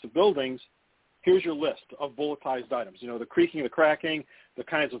certain types of buildings, here's your list of bulletized items. You know, the creaking, the cracking, the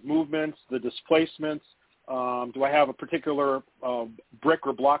kinds of movements, the displacements. Do I have a particular brick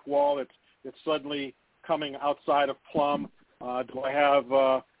or block wall that's suddenly coming outside of plumb? Do I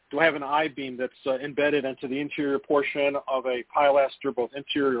have an I-beam that's embedded into the interior portion of a pilaster, both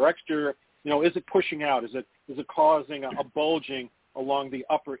interior or exterior? You know, is it pushing out? Is it causing a bulging along the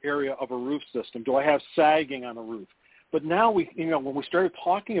upper area of a roof system? Do I have sagging on the roof? But now when we started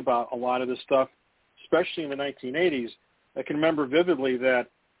talking about a lot of this stuff, especially in the 1980s, I can remember vividly that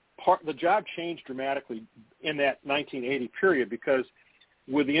the job changed dramatically in that 1980 period because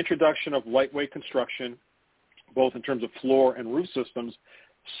with the introduction of lightweight construction, both in terms of floor and roof systems,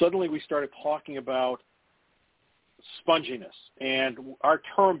 suddenly we started talking about sponginess. And our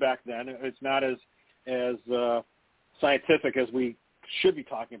term back then, it's not as scientific as we should be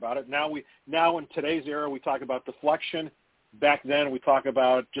talking about it. Now in today's era, we talk about deflection. Back then, we talk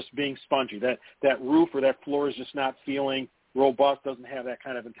about just being spongy. That roof or that floor is just not feeling robust, doesn't have that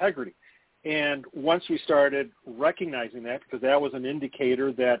kind of integrity. And once we started recognizing that, because that was an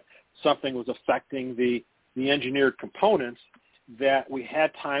indicator that something was affecting the engineered components, that we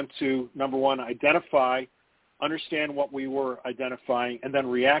had time to, number one, identify, understand what we were identifying, and then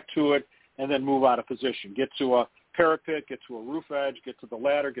react to it, and then move out of position. Get to a parapet, get to a roof edge, get to the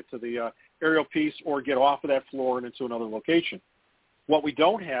ladder, get to the aerial piece, or get off of that floor and into another location. What we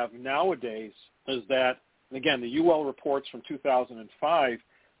don't have nowadays is that, and again, the UL reports from 2005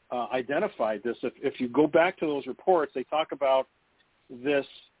 identified this. If you go back to those reports, they talk about this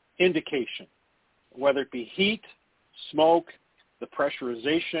indication, whether it be heat, smoke, the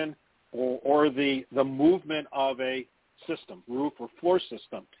pressurization, or the movement of a system, roof or floor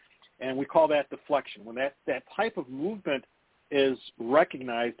system. And we call that deflection. When that type of movement is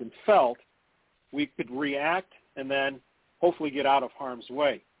recognized and felt, we could react and then hopefully get out of harm's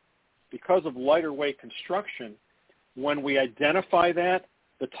way. Because of lighter weight construction, when we identify that,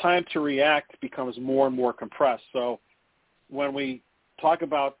 the time to react becomes more and more compressed. So when we talk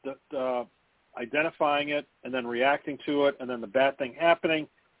about identifying it and then reacting to it and then the bad thing happening,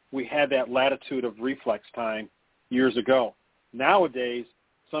 we had that latitude of reflex time years ago. Nowadays,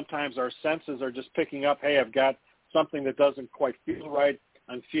 sometimes our senses are just picking up, hey, I've got something that doesn't quite feel right.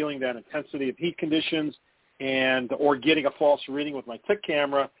 I'm feeling that intensity of heat conditions or getting a false reading with my tick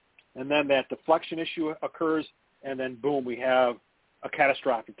camera, and then that deflection issue occurs, and then boom, we have a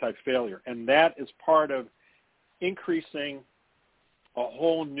catastrophic type failure. And that is part of increasing a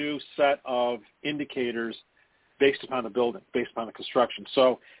whole new set of indicators based upon the building, based upon the construction.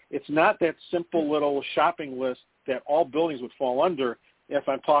 So it's not that simple little shopping list that all buildings would fall under. If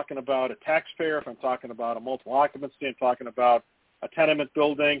I'm talking about a taxpayer, if I'm talking about a multiple occupancy, I'm talking about a tenement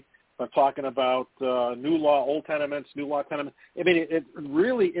building, if I'm talking about new law, old tenements, new law tenements. I mean, it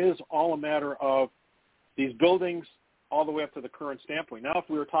really is all a matter of these buildings all the way up to the current standpoint. Now, if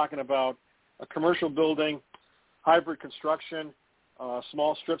we were talking about a commercial building, hybrid construction,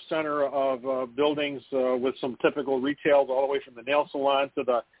 small strip center of buildings with some typical retail, all the way from the nail salon to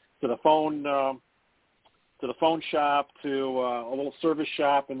the phone shop to a little service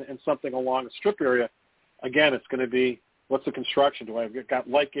shop and something along the strip area. Again, it's going to be, what's the construction? Do I have got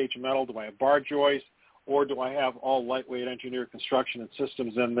light gauge metal? Do I have bar joist? Or do I have all lightweight engineered construction and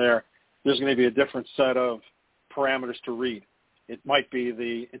systems in there? There's going to be a different set of parameters to read. It might be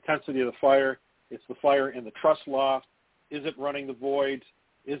the intensity of the fire. It's the fire in the truss loft. Is it running the voids?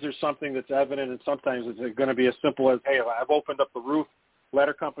 Is there something that's evident? And sometimes it's going to be as simple as, hey, I've opened up the roof.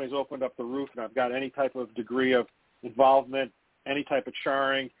 Ladder company's opened up the roof, and I've got any type of degree of involvement, any type of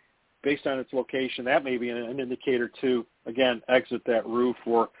charring based on its location. That may be an indicator to, again, exit that roof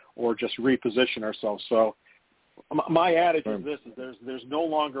or just reposition ourselves. So my adage is this, is there's no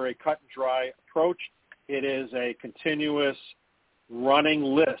longer a cut and dry approach. It is a continuous running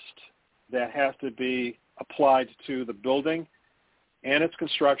list that has to be applied to the building and its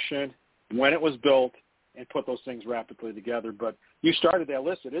construction, when it was built, and put those things rapidly together. But you started that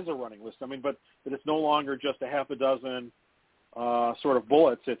list. It is a running list. I mean, but it's no longer just a half a dozen sort of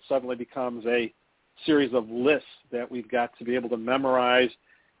bullets. It suddenly becomes a series of lists that we've got to be able to memorize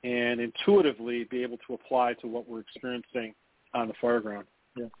and intuitively be able to apply to what we're experiencing on the fire ground.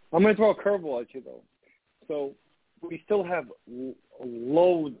 Yeah. I'm going to throw a curveball at you, though. So we still have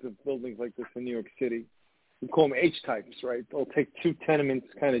loads of buildings like this in New York City. We call them H-types, right? They'll take two tenements,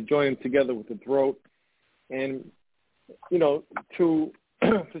 kind of join them together with the throat. And, you know, to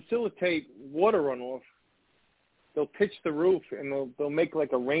facilitate water runoff, they'll pitch the roof and they'll make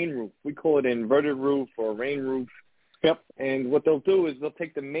like a rain roof. We call it an inverted roof or a rain roof. Yep. And what they'll do is they'll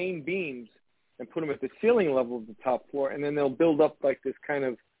take the main beams and put them at the ceiling level of the top floor, and then they'll build up like this kind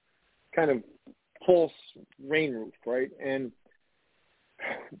of false rain roof, right? And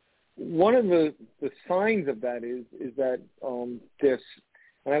one of the signs of that is that this,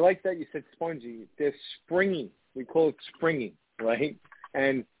 and I like that you said spongy, they're springy. We call it springy, right?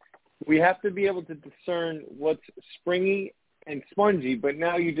 And we have to be able to discern what's springy and spongy, but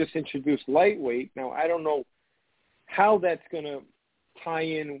now you just introduced lightweight. Now, I don't know how that's going to tie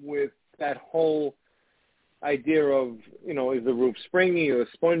in with that whole idea of, you know, is the roof springy or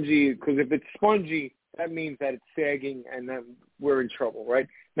spongy? Because if it's spongy, that means that it's sagging and that we're in trouble, right?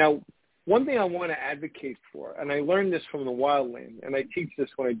 Now, one thing I want to advocate for, and I learned this from the wildland, and I teach this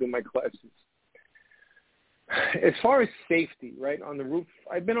when I do my classes. As far as safety, right, on the roof,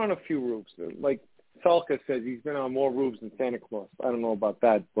 I've been on a few roofs. Like, Salka says he's been on more roofs than Santa Claus. I don't know about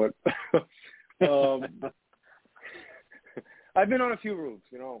that, but I've been on a few roofs,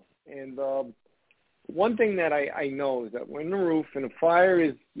 and one thing that I know is that when the roof and a fire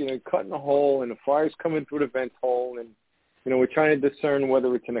is, cutting a hole and the fire's coming through the vent hole, and, we're trying to discern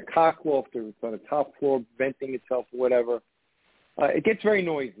whether it's in a cockloft or it's on the top floor venting itself or whatever, it gets very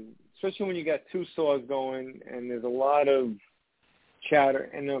noisy, especially when you got two saws going and there's a lot of chatter.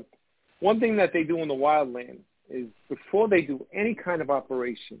 And one thing that they do in the wildland is before they do any kind of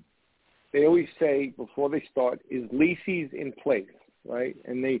operation, they always say before they start, is leases in place, right?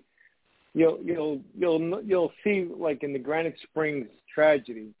 And you'll see, like in the Granite Springs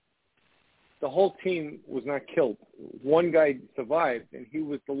tragedy, the whole team was not killed. One guy survived, and he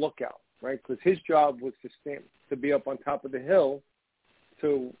was the lookout, right? Because his job was to be up on top of the hill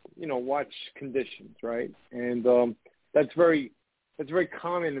to watch conditions, right? And that's very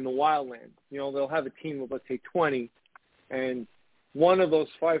common in the wildland. They'll have a team of, let's say, 20, and one of those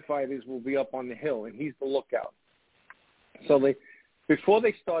firefighters will be up on the hill, and he's the lookout. So before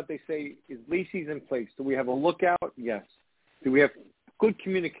they start, they say, is leases in place? Do we have a lookout? Yes. Do we have good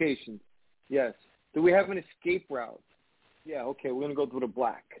communication? Yes. Do we have an escape route? Yeah, okay, we're going to go through the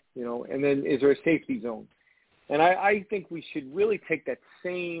black, and then is there a safety zone? And I think we should really take that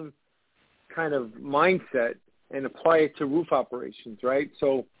same kind of mindset and apply it to roof operations, right?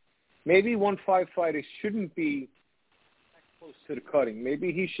 So maybe one firefighter shouldn't be close to the cutting.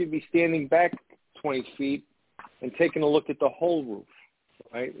 Maybe he should be standing back 20 feet and taking a look at the whole roof,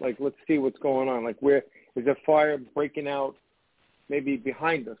 right? Like, let's see what's going on. Like, where is there fire breaking out maybe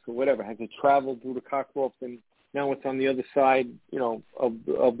behind us or whatever? Has it traveled through the cockloft and now it's on the other side,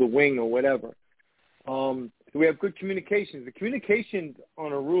 of the wing or whatever? Do we have good communications? The communications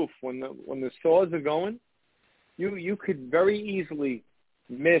on a roof, when the saws are going, you could very easily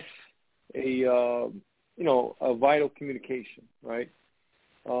miss a vital communication, right?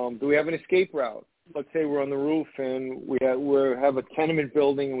 Do we have an escape route? Let's say we're on the roof and we have a tenement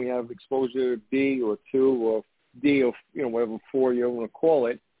building and we have exposure B or 2 or D or whatever 4 you want to call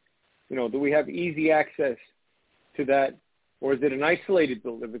it. Do we have easy access to that, or is it an isolated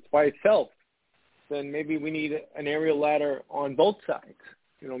building? If it's by itself, then maybe we need an aerial ladder on both sides.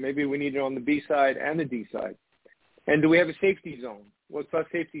 Maybe we need it on the B side and the D side. And do we have a safety zone? What's our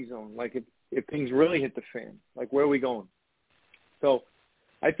safety zone? Like if things really hit the fan, like where are we going? So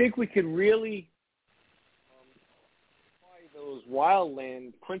I think we could really apply those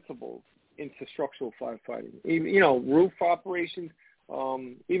wildland principles into structural firefighting. Roof operations,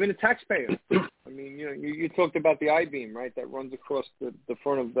 even a taxpayer. I mean, you talked about the I-beam, right, that runs across the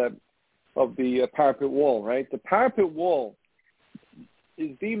front of the parapet wall, right? The parapet wall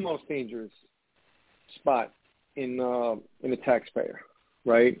is the most dangerous spot in a taxpayer,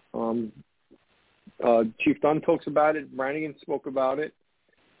 right? Chief Dunn talks about it. Brannigan spoke about it.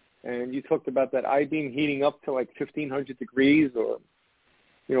 And you talked about that I-beam heating up to like 1,500 degrees or,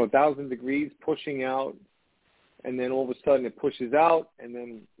 1,000 degrees, pushing out. And then all of a sudden it pushes out. And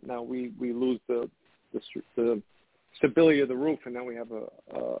then now we lose the stability of the roof. And then we have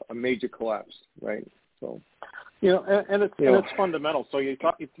a major collapse, right? So, and it's fundamental. So you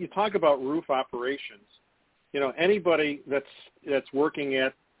talk about roof operations. Anybody that's working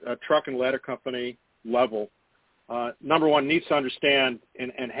at a truck and ladder company level, number one, needs to understand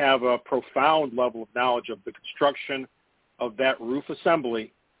and have a profound level of knowledge of the construction of that roof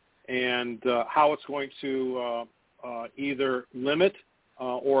assembly and how it's going to either limit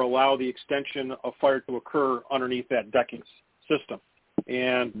or allow the extension of fire to occur underneath that decking system.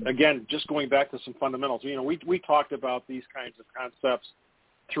 And again, just going back to some fundamentals, we talked about these kinds of concepts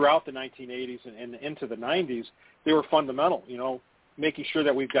throughout the 1980s and into the 90s. They were fundamental, making sure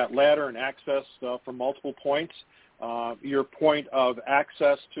that we've got ladder and access from multiple points. Your point of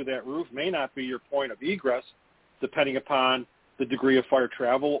access to that roof may not be your point of egress, depending upon the degree of fire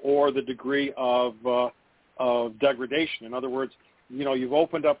travel or the degree of degradation. In other words, you've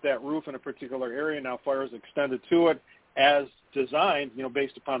opened up that roof in a particular area. Now fire is extended to it as designed,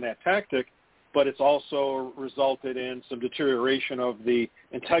 based upon that tactic, but it's also resulted in some deterioration of the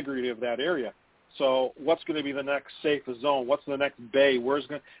integrity of that area. So what's going to be the next safe zone? What's the next bay?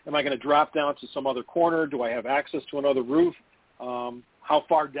 Am I going to drop down to some other corner? Do I have access to another roof? How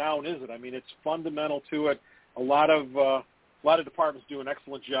far down is it? I mean, it's fundamental to it. A lot of departments do an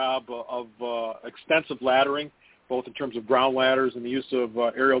excellent job of extensive laddering, both in terms of ground ladders and the use of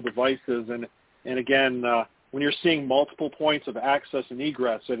aerial devices. And again, when you're seeing multiple points of access and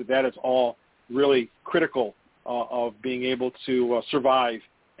egress, that is all really critical of being able to survive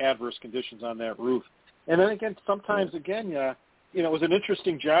adverse conditions on that roof. And then again, sometimes it was an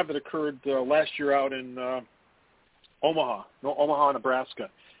interesting job that occurred last year out in Omaha, Nebraska.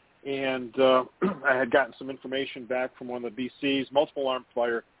 And I had gotten some information back from one of the BCs, multiple arm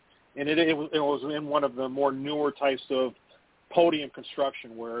fire, and it was in one of the more newer types of podium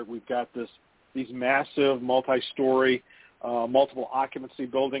construction where we've got these massive multi-story, multiple occupancy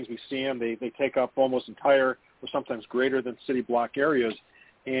buildings. We see them. They take up almost entire or sometimes greater than city block areas.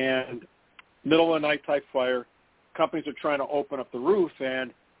 And middle of the night type fire, companies are trying to open up the roof,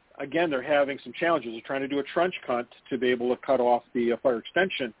 and again, they're having some challenges. They're trying to do a trench cut to be able to cut off the fire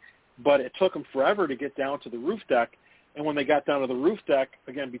extension, but it took them forever to get down to the roof deck. And when they got down to the roof deck,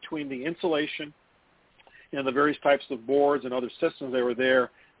 again, between the insulation and the various types of boards and other systems that were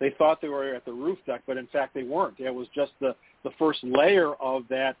there, they thought they were at the roof deck, but in fact they weren't. It was just the first layer of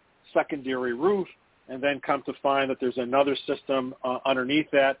that secondary roof, and then come to find that there's another system underneath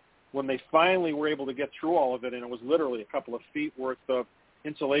that. When they finally were able to get through all of it, and it was literally a couple of feet worth of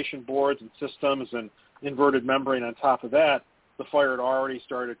insulation boards and systems and inverted membrane on top of that, the fire had already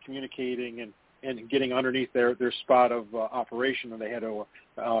started communicating and getting underneath their spot of operation, and they had to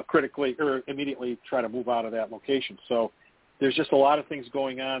critically or immediately try to move out of that location. So there's just a lot of things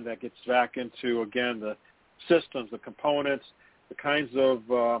going on that gets back into, again, the systems, the components, the kinds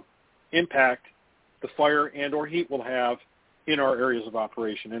of impact the fire and or heat will have in our areas of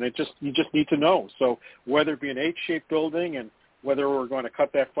operation. And you just need to know. So whether it be an H-shaped building and whether we're going to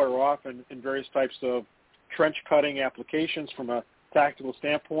cut that fire off in various types of trench cutting applications from a tactical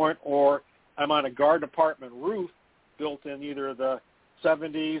standpoint, or I'm on a garden apartment roof built in either the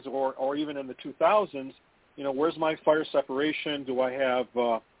 70s or even in the 2000s, where's my fire separation? Do I have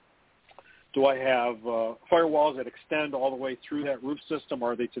firewalls that extend all the way through that roof system?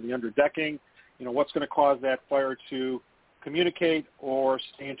 Are they to the underdecking? What's going to cause that fire to communicate or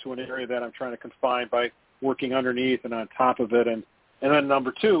stay into an area that I'm trying to confine by working underneath and on top of it? And then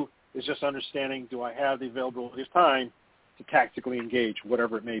number two is just understanding, do I have the availability of time to tactically engage,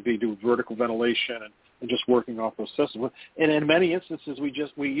 whatever it may be, do vertical ventilation and just working off those systems. And in many instances, we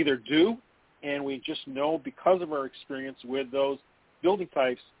either do, and we just know because of our experience with those building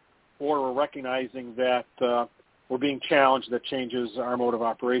types, or we're recognizing that we're being challenged that changes our mode of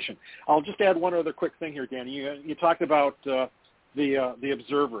operation. I'll just add one other quick thing here, Danny. You talked about the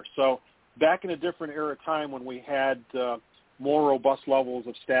observer. So back in a different era of time when we had more robust levels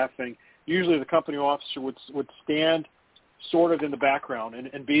of staffing, usually the company officer would stand sort of in the background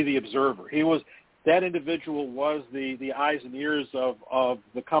and be the observer. That individual was the eyes and ears of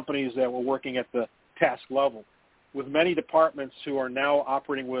the companies that were working at the task level. With many departments who are now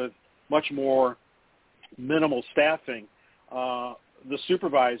operating with much more minimal staffing, the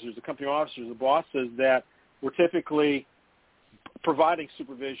supervisors, the company officers, the bosses that were typically providing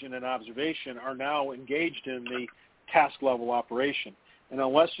supervision and observation are now engaged in the task level operation. And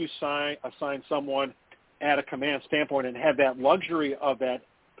unless you assign someone at a command standpoint and have that luxury of that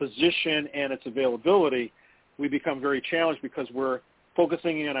position and its availability, we become very challenged because we're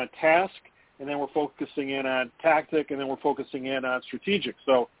focusing in on task, and then we're focusing in on tactic, and then we're focusing in on strategic.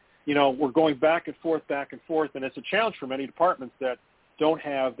 So, we're going back and forth, and it's a challenge for many departments that don't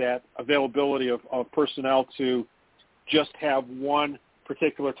have that availability of personnel to just have one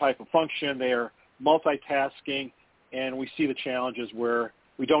particular type of function. They are multitasking, and we see the challenges where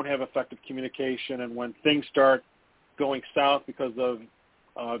we don't have effective communication, and when things start going south because of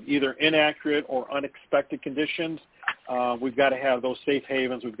either inaccurate or unexpected conditions, we've got to have those safe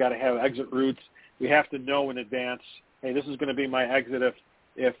havens. We've got to have exit routes. We have to know in advance, hey, this is going to be my exit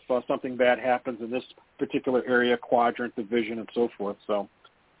if something bad happens in this particular area, quadrant, division, and so forth. So,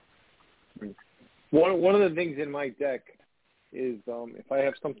 one of the things in my deck is if I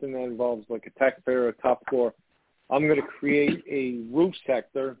have something that involves like a taxpayer or a top floor, I'm going to create a roof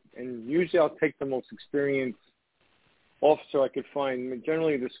sector, and usually I'll take the most experienced officer I could find,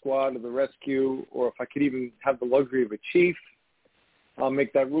 generally the squad or the rescue, or if I could even have the luxury of a chief, I'll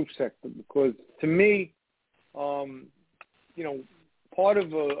make that roof sector. Because to me, part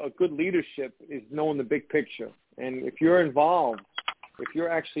of a good leadership is knowing the big picture. And if you're involved, if you're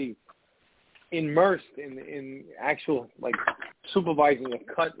actually immersed in actual, like, supervising a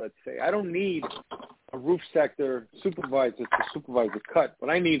cut, let's say, I don't need a roof sector supervisor to supervise a cut. What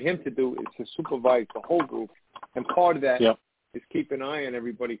I need him to do is to supervise the whole group. And part of that is keep an eye on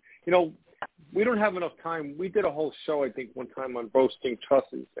everybody. We don't have enough time. We did a whole show, I think, one time on roasting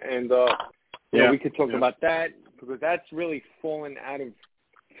trusses. And we could talk about that because that's really fallen out of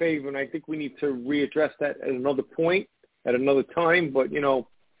favor. And I think we need to readdress that at another point, at another time. But,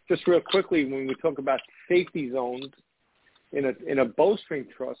 just real quickly, when we talk about safety zones in a bowstring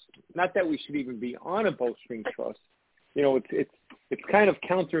truss, not that we should even be on a bowstring truss, it's kind of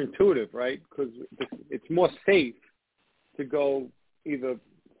counterintuitive, right? Because it's more safe to go either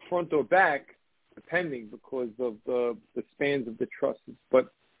front or back, depending, because of the spans of the trusses.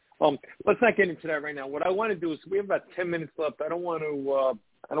 But let's not get into that right now. What I want to do is, we have about 10 minutes left. I don't want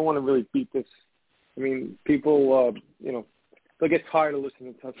to really beat this. I mean, people, they'll get tired of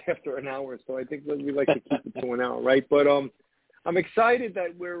listening to us after an hour. So I think we like to keep it to an hour, right? But I'm excited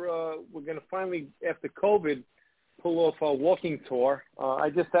that we're going to finally, after COVID, pull off our walking tour. I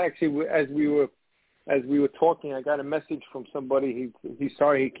just actually, as we were talking, I got a message from somebody. He's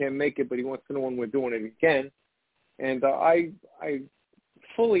sorry he can't make it, but he wants to know when we're doing it again. And I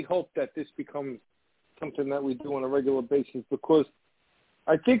fully hope that this becomes something that we do on a regular basis, because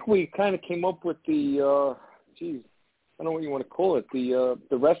I think we kind of came up with the, I don't know what you want to call it, the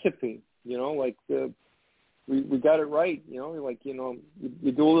recipe, we got it right, you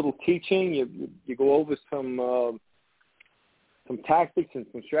do a little teaching, you go over some tactics and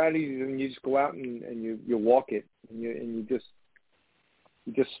some strategies, and you just go out and you walk it, and you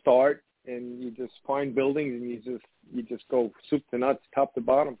just start, and you just find buildings, and you just go soup to nuts, top to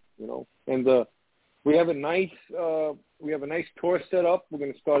bottom, and we have a nice tour set up. We're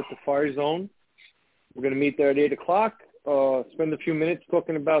going to start at the fire zone. We're going to meet there at 8:00. Spend a few minutes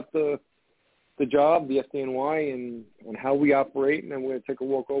talking about the job, the FDNY, and how we operate, and then we're going to take a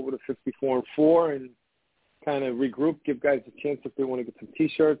walk over to 54 and 4 and kind of regroup, give guys a chance if they want to get some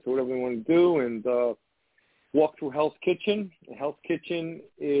T-shirts or whatever they want to do, and walk through Hell's Kitchen. The Hell's Kitchen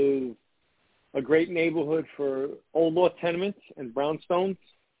is a great neighborhood for old law tenements and brownstones,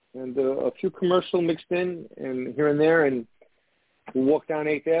 and a few commercial mixed in and here and there, and we'll walk down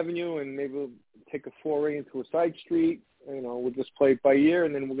 8th Avenue, and maybe we'll take a foray into a side street. We'll just play it by ear,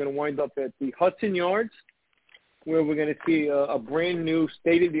 and then we're going to wind up at the Hudson Yards, where we're going to see a brand new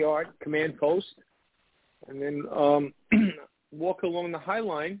state-of-the-art command post, and then walk along the High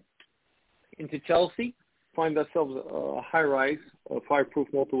Line into Chelsea, find ourselves a high-rise, fireproof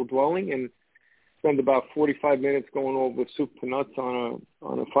multiple dwelling, and spend about 45 minutes going over soup to nuts on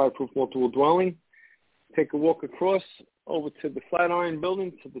a fireproof multiple dwelling. Take a walk across over to the Flatiron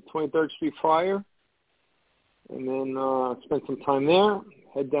Building, to the 23rd Street Fire, and then spend some time there.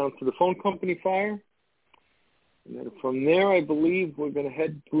 Head down to the phone company fire. And then from there, I believe we're going to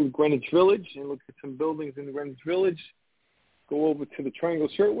head through Greenwich Village and look at some buildings in Greenwich Village. Go over to the Triangle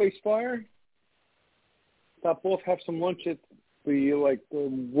Shirtwaist Fire. Stop off, have some lunch at the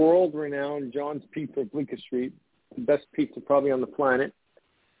world-renowned John's Pizza at Bleecker Street, the best pizza probably on the planet.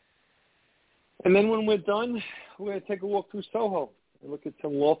 And then when we're done, we're going to take a walk through Soho and look at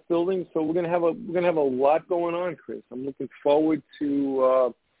some loft buildings. So we're going to have a lot going on, Chris. I'm looking forward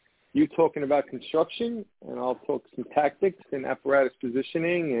to you talking about construction, and I'll talk some tactics and apparatus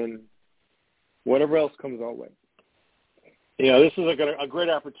positioning and whatever else comes our way. Yeah, this is a great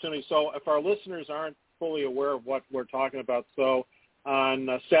opportunity. So if our listeners aren't fully aware of what we're talking about, so on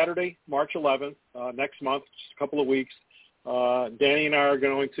Saturday, March 11th, next month, just a couple of weeks, Danny and I are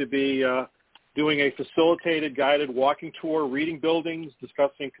going to be doing a facilitated guided walking tour, reading buildings,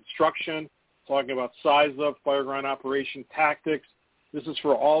 discussing construction, talking about size of fireground operation tactics. This is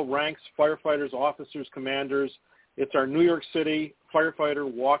for all ranks, firefighters, officers, commanders. It's our New York City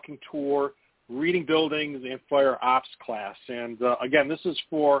firefighter walking tour, reading buildings, and fire ops class. And, again, this is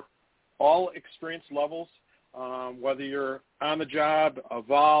for all experience levels, whether you're on the job, a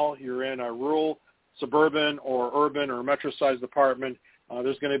vol, you're in a rural, suburban, or urban or metro-sized department.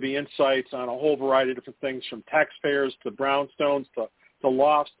 There's going to be insights on a whole variety of different things, from taxpayers to brownstones to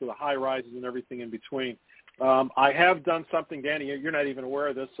lofts to the high-rises and everything in between. I have done something, Danny, you're not even aware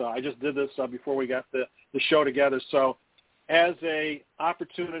of this. I just did this before we got the show together. So as a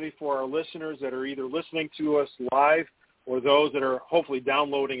opportunity for our listeners that are either listening to us live or those that are hopefully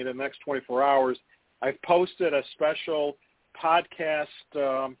downloading it in the next 24 hours, I've posted a special podcast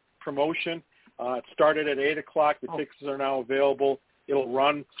promotion. It started at 8 o'clock. The tickets are now available. It'll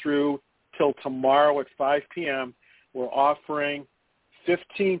run through till tomorrow at 5 p.m. We're offering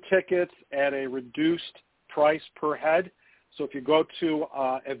 15 tickets at a reduced price per head. So if you go to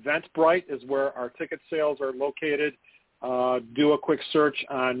Eventbrite is where our ticket sales are located. Do a quick search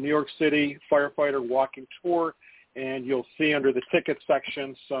on New York City Firefighter Walking Tour, and you'll see under the ticket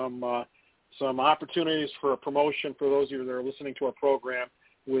section some opportunities for a promotion for those of you that are listening to our program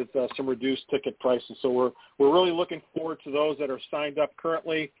with some reduced ticket prices. So we're really looking forward to those that are signed up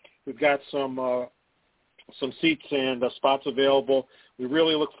currently. We've got some seats and spots available. We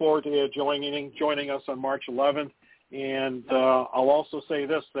really look forward to you joining us on March 11th. And I'll also say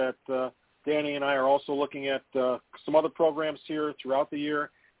this, that Danny and I are also looking at some other programs here throughout the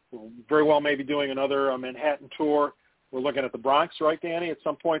year. We'll very well maybe doing another Manhattan tour We're looking at the Bronx, right, Danny, at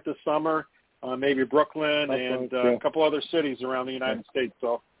some point this summer, maybe Brooklyn and a couple other cities around the United States.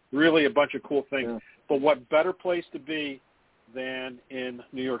 So really a bunch of cool things. Yeah. But what better place to be than in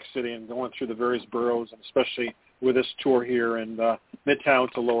New York City and going through the various boroughs, and especially with this tour here in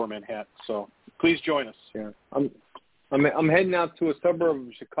Midtown to Lower Manhattan. So please join us. Yeah, I'm heading out to a suburb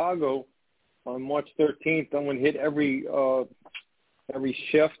of Chicago on March 13th. I'm going to hit every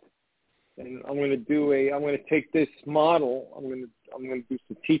shift, and I'm going to take this model. I'm going to do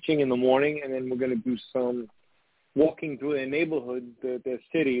some teaching in the morning, and then we're going to do some walking through the neighborhood, the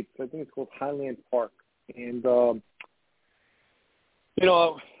city. I think it's called Highland Park, and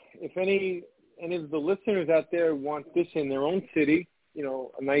if any of the listeners out there want this in their own city,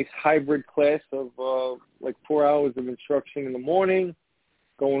 a nice hybrid class of like 4 hours of instruction in the morning,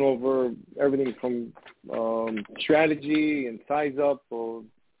 going over everything from strategy and size up, or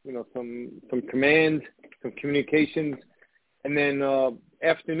some commands, some communications, and then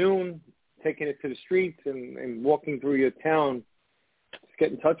afternoon taking it to the streets and walking through your town. Just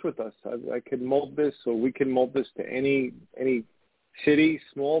get in touch with us. I could mold this, or we can mold this to any city,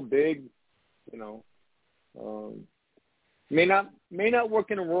 small, big. May not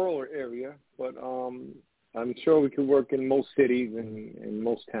work in a rural area, but I'm sure we could work in most cities and in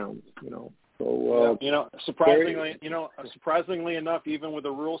most towns. So surprisingly enough, even with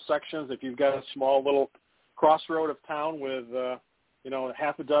the rural sections, if you've got a small little crossroad of town with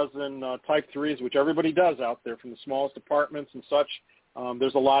half a dozen Type 3s, which everybody does out there, from the smallest apartments and such,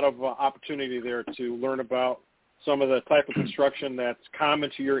 there's a lot of opportunity there to learn about some of the type of construction that's common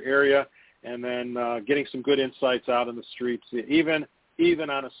to your area, and then getting some good insights out in the streets, even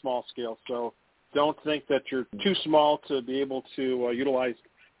on a small scale. So don't think that you're too small to be able to utilize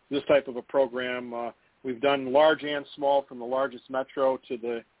this type of a program. We've done large and small, from the largest metro to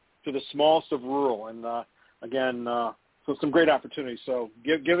the smallest of rural, and so some great opportunities. So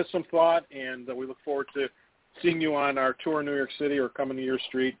give us some thought, and we look forward to seeing you on our tour in New York City or coming to your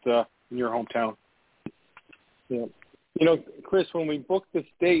street in your hometown. Yeah. Chris, when we booked this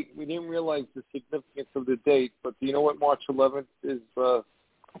date, we didn't realize the significance of the date, but do you know what March 11th is,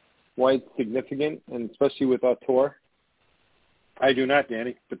 why it's significant, and especially with our tour? I do not,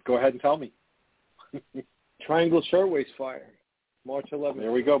 Danny, but go ahead and tell me. Triangle Shirtwaist Fire, March 11th.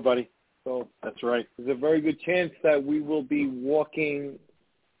 There we go, buddy. So that's right. There's a very good chance that we will be walking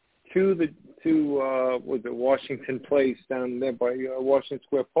to Washington Place down there by Washington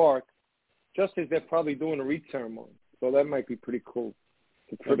Square Park, just as they're probably doing a wreath ceremony. So that might be pretty cool.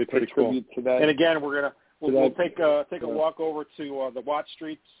 That'd be pretty cool. To that. And again, we'll take a walk over to the Watt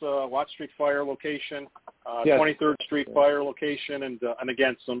Street Fire location, 23rd Street Fire location, and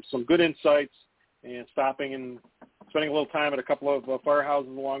again some good insights, and stopping and spending a little time at a couple of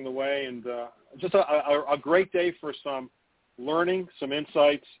firehouses along the way, and just a great day for some learning, some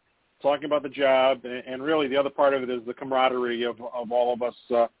insights, talking about the job, and really the other part of it is the camaraderie of all of us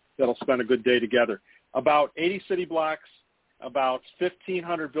that'll spend a good day together. About 80 city blocks, about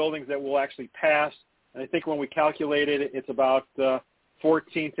 1,500 buildings that we'll actually pass, and I think when we calculated it, it's about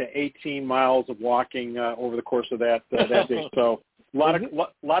 14 to 18 miles of walking over the course of that day. So a lot of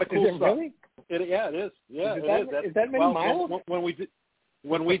cool stuff. Really? It is. Yeah, is that many miles? When we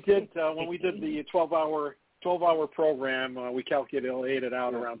did the 12-hour program, we calculated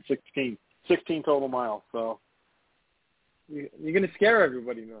out around 16 total miles. So you're going to scare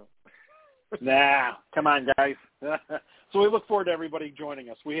everybody now. Nah, come on, guys. So we look forward to everybody joining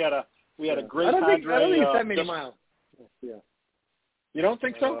us. We had a great time. I don't think it's that many miles. Yeah. You don't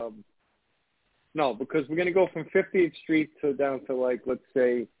think so? No, because we're going to go from 50th Street down to, like, let's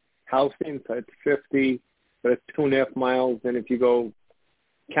say, Houston, so it's 50, but it's 2.5 miles. And if you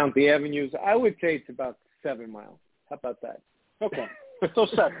count the avenues, I would say it's about 7 miles. How about that? Okay. So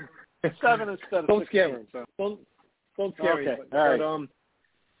 7. 7 instead of 16. Don't scare him. So. Don't scare him. All right.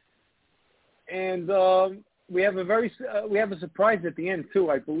 And we have a surprise at the end too.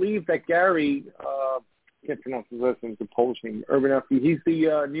 I believe that Gary, can't pronounce his last name, it's a Polish name, Urbanowski. He's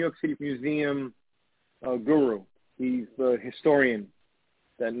the New York City Museum guru. He's the historian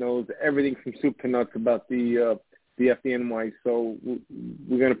that knows everything from soup to nuts about the FDNY. So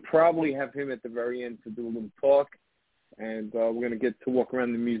we're going to probably have him at the very end to do a little talk, and we're going to get to walk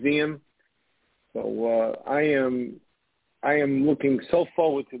around the museum. So I am looking so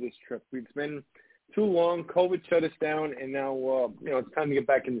forward to this trip. It's been too long. COVID shut us down, and now it's time to get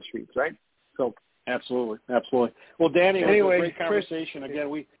back in the streets, right? So absolutely. Well, Danny, anyway, it was a great conversation. Chris, again,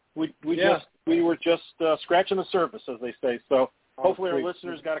 we were just scratching the surface, as they say. So hopefully our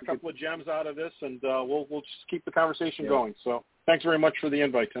listeners got a couple of gems out of this, and we'll just keep the conversation going. So thanks very much for the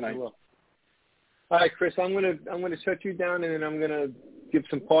invite tonight. All right, Chris, I'm gonna shut you down, and then I'm gonna give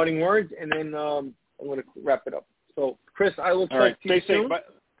some parting words, and then I'm gonna wrap it up. So, Chris, I will talk to you soon. Safe.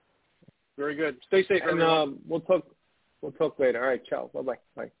 Very good. Stay safe, and everyone. we'll talk later. All right, ciao. Bye.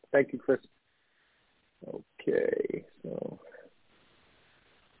 Bye. Thank you, Chris.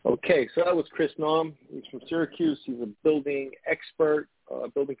 Okay, so that was Chris Naum. He's from Syracuse. He's a building expert,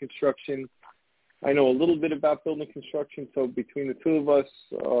 building construction. I know a little bit about building construction, so between the two of us,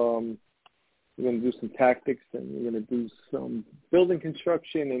 we're going to do some tactics and we're going to do some building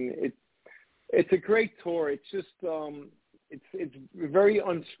construction, and it's a great tour. It's just it's very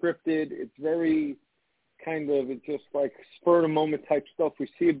unscripted. It's very it's just like spur of the moment type stuff. We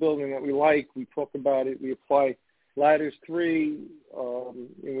see a building that we like, we talk about it, we apply ladders 3,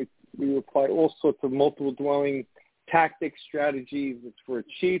 and we apply all sorts of multiple dwelling tactics, strategies. It's for a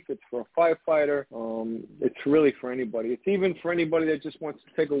chief, it's for a firefighter, it's really for anybody. It's even for anybody that just wants to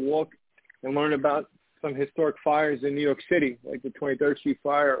take a walk and learn about some historic fires in New York City, like the 23rd Street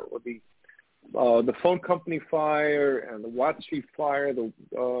fire or the phone company fire and the Watt Street fire,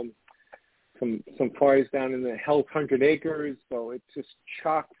 some fires down in the Hell's 100 Acres. So it's just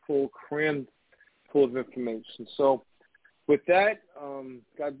chock full, crammed full of information. So with that,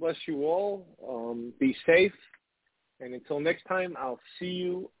 God bless you all. Be safe. And until next time, I'll see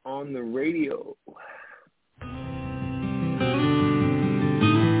you on the radio.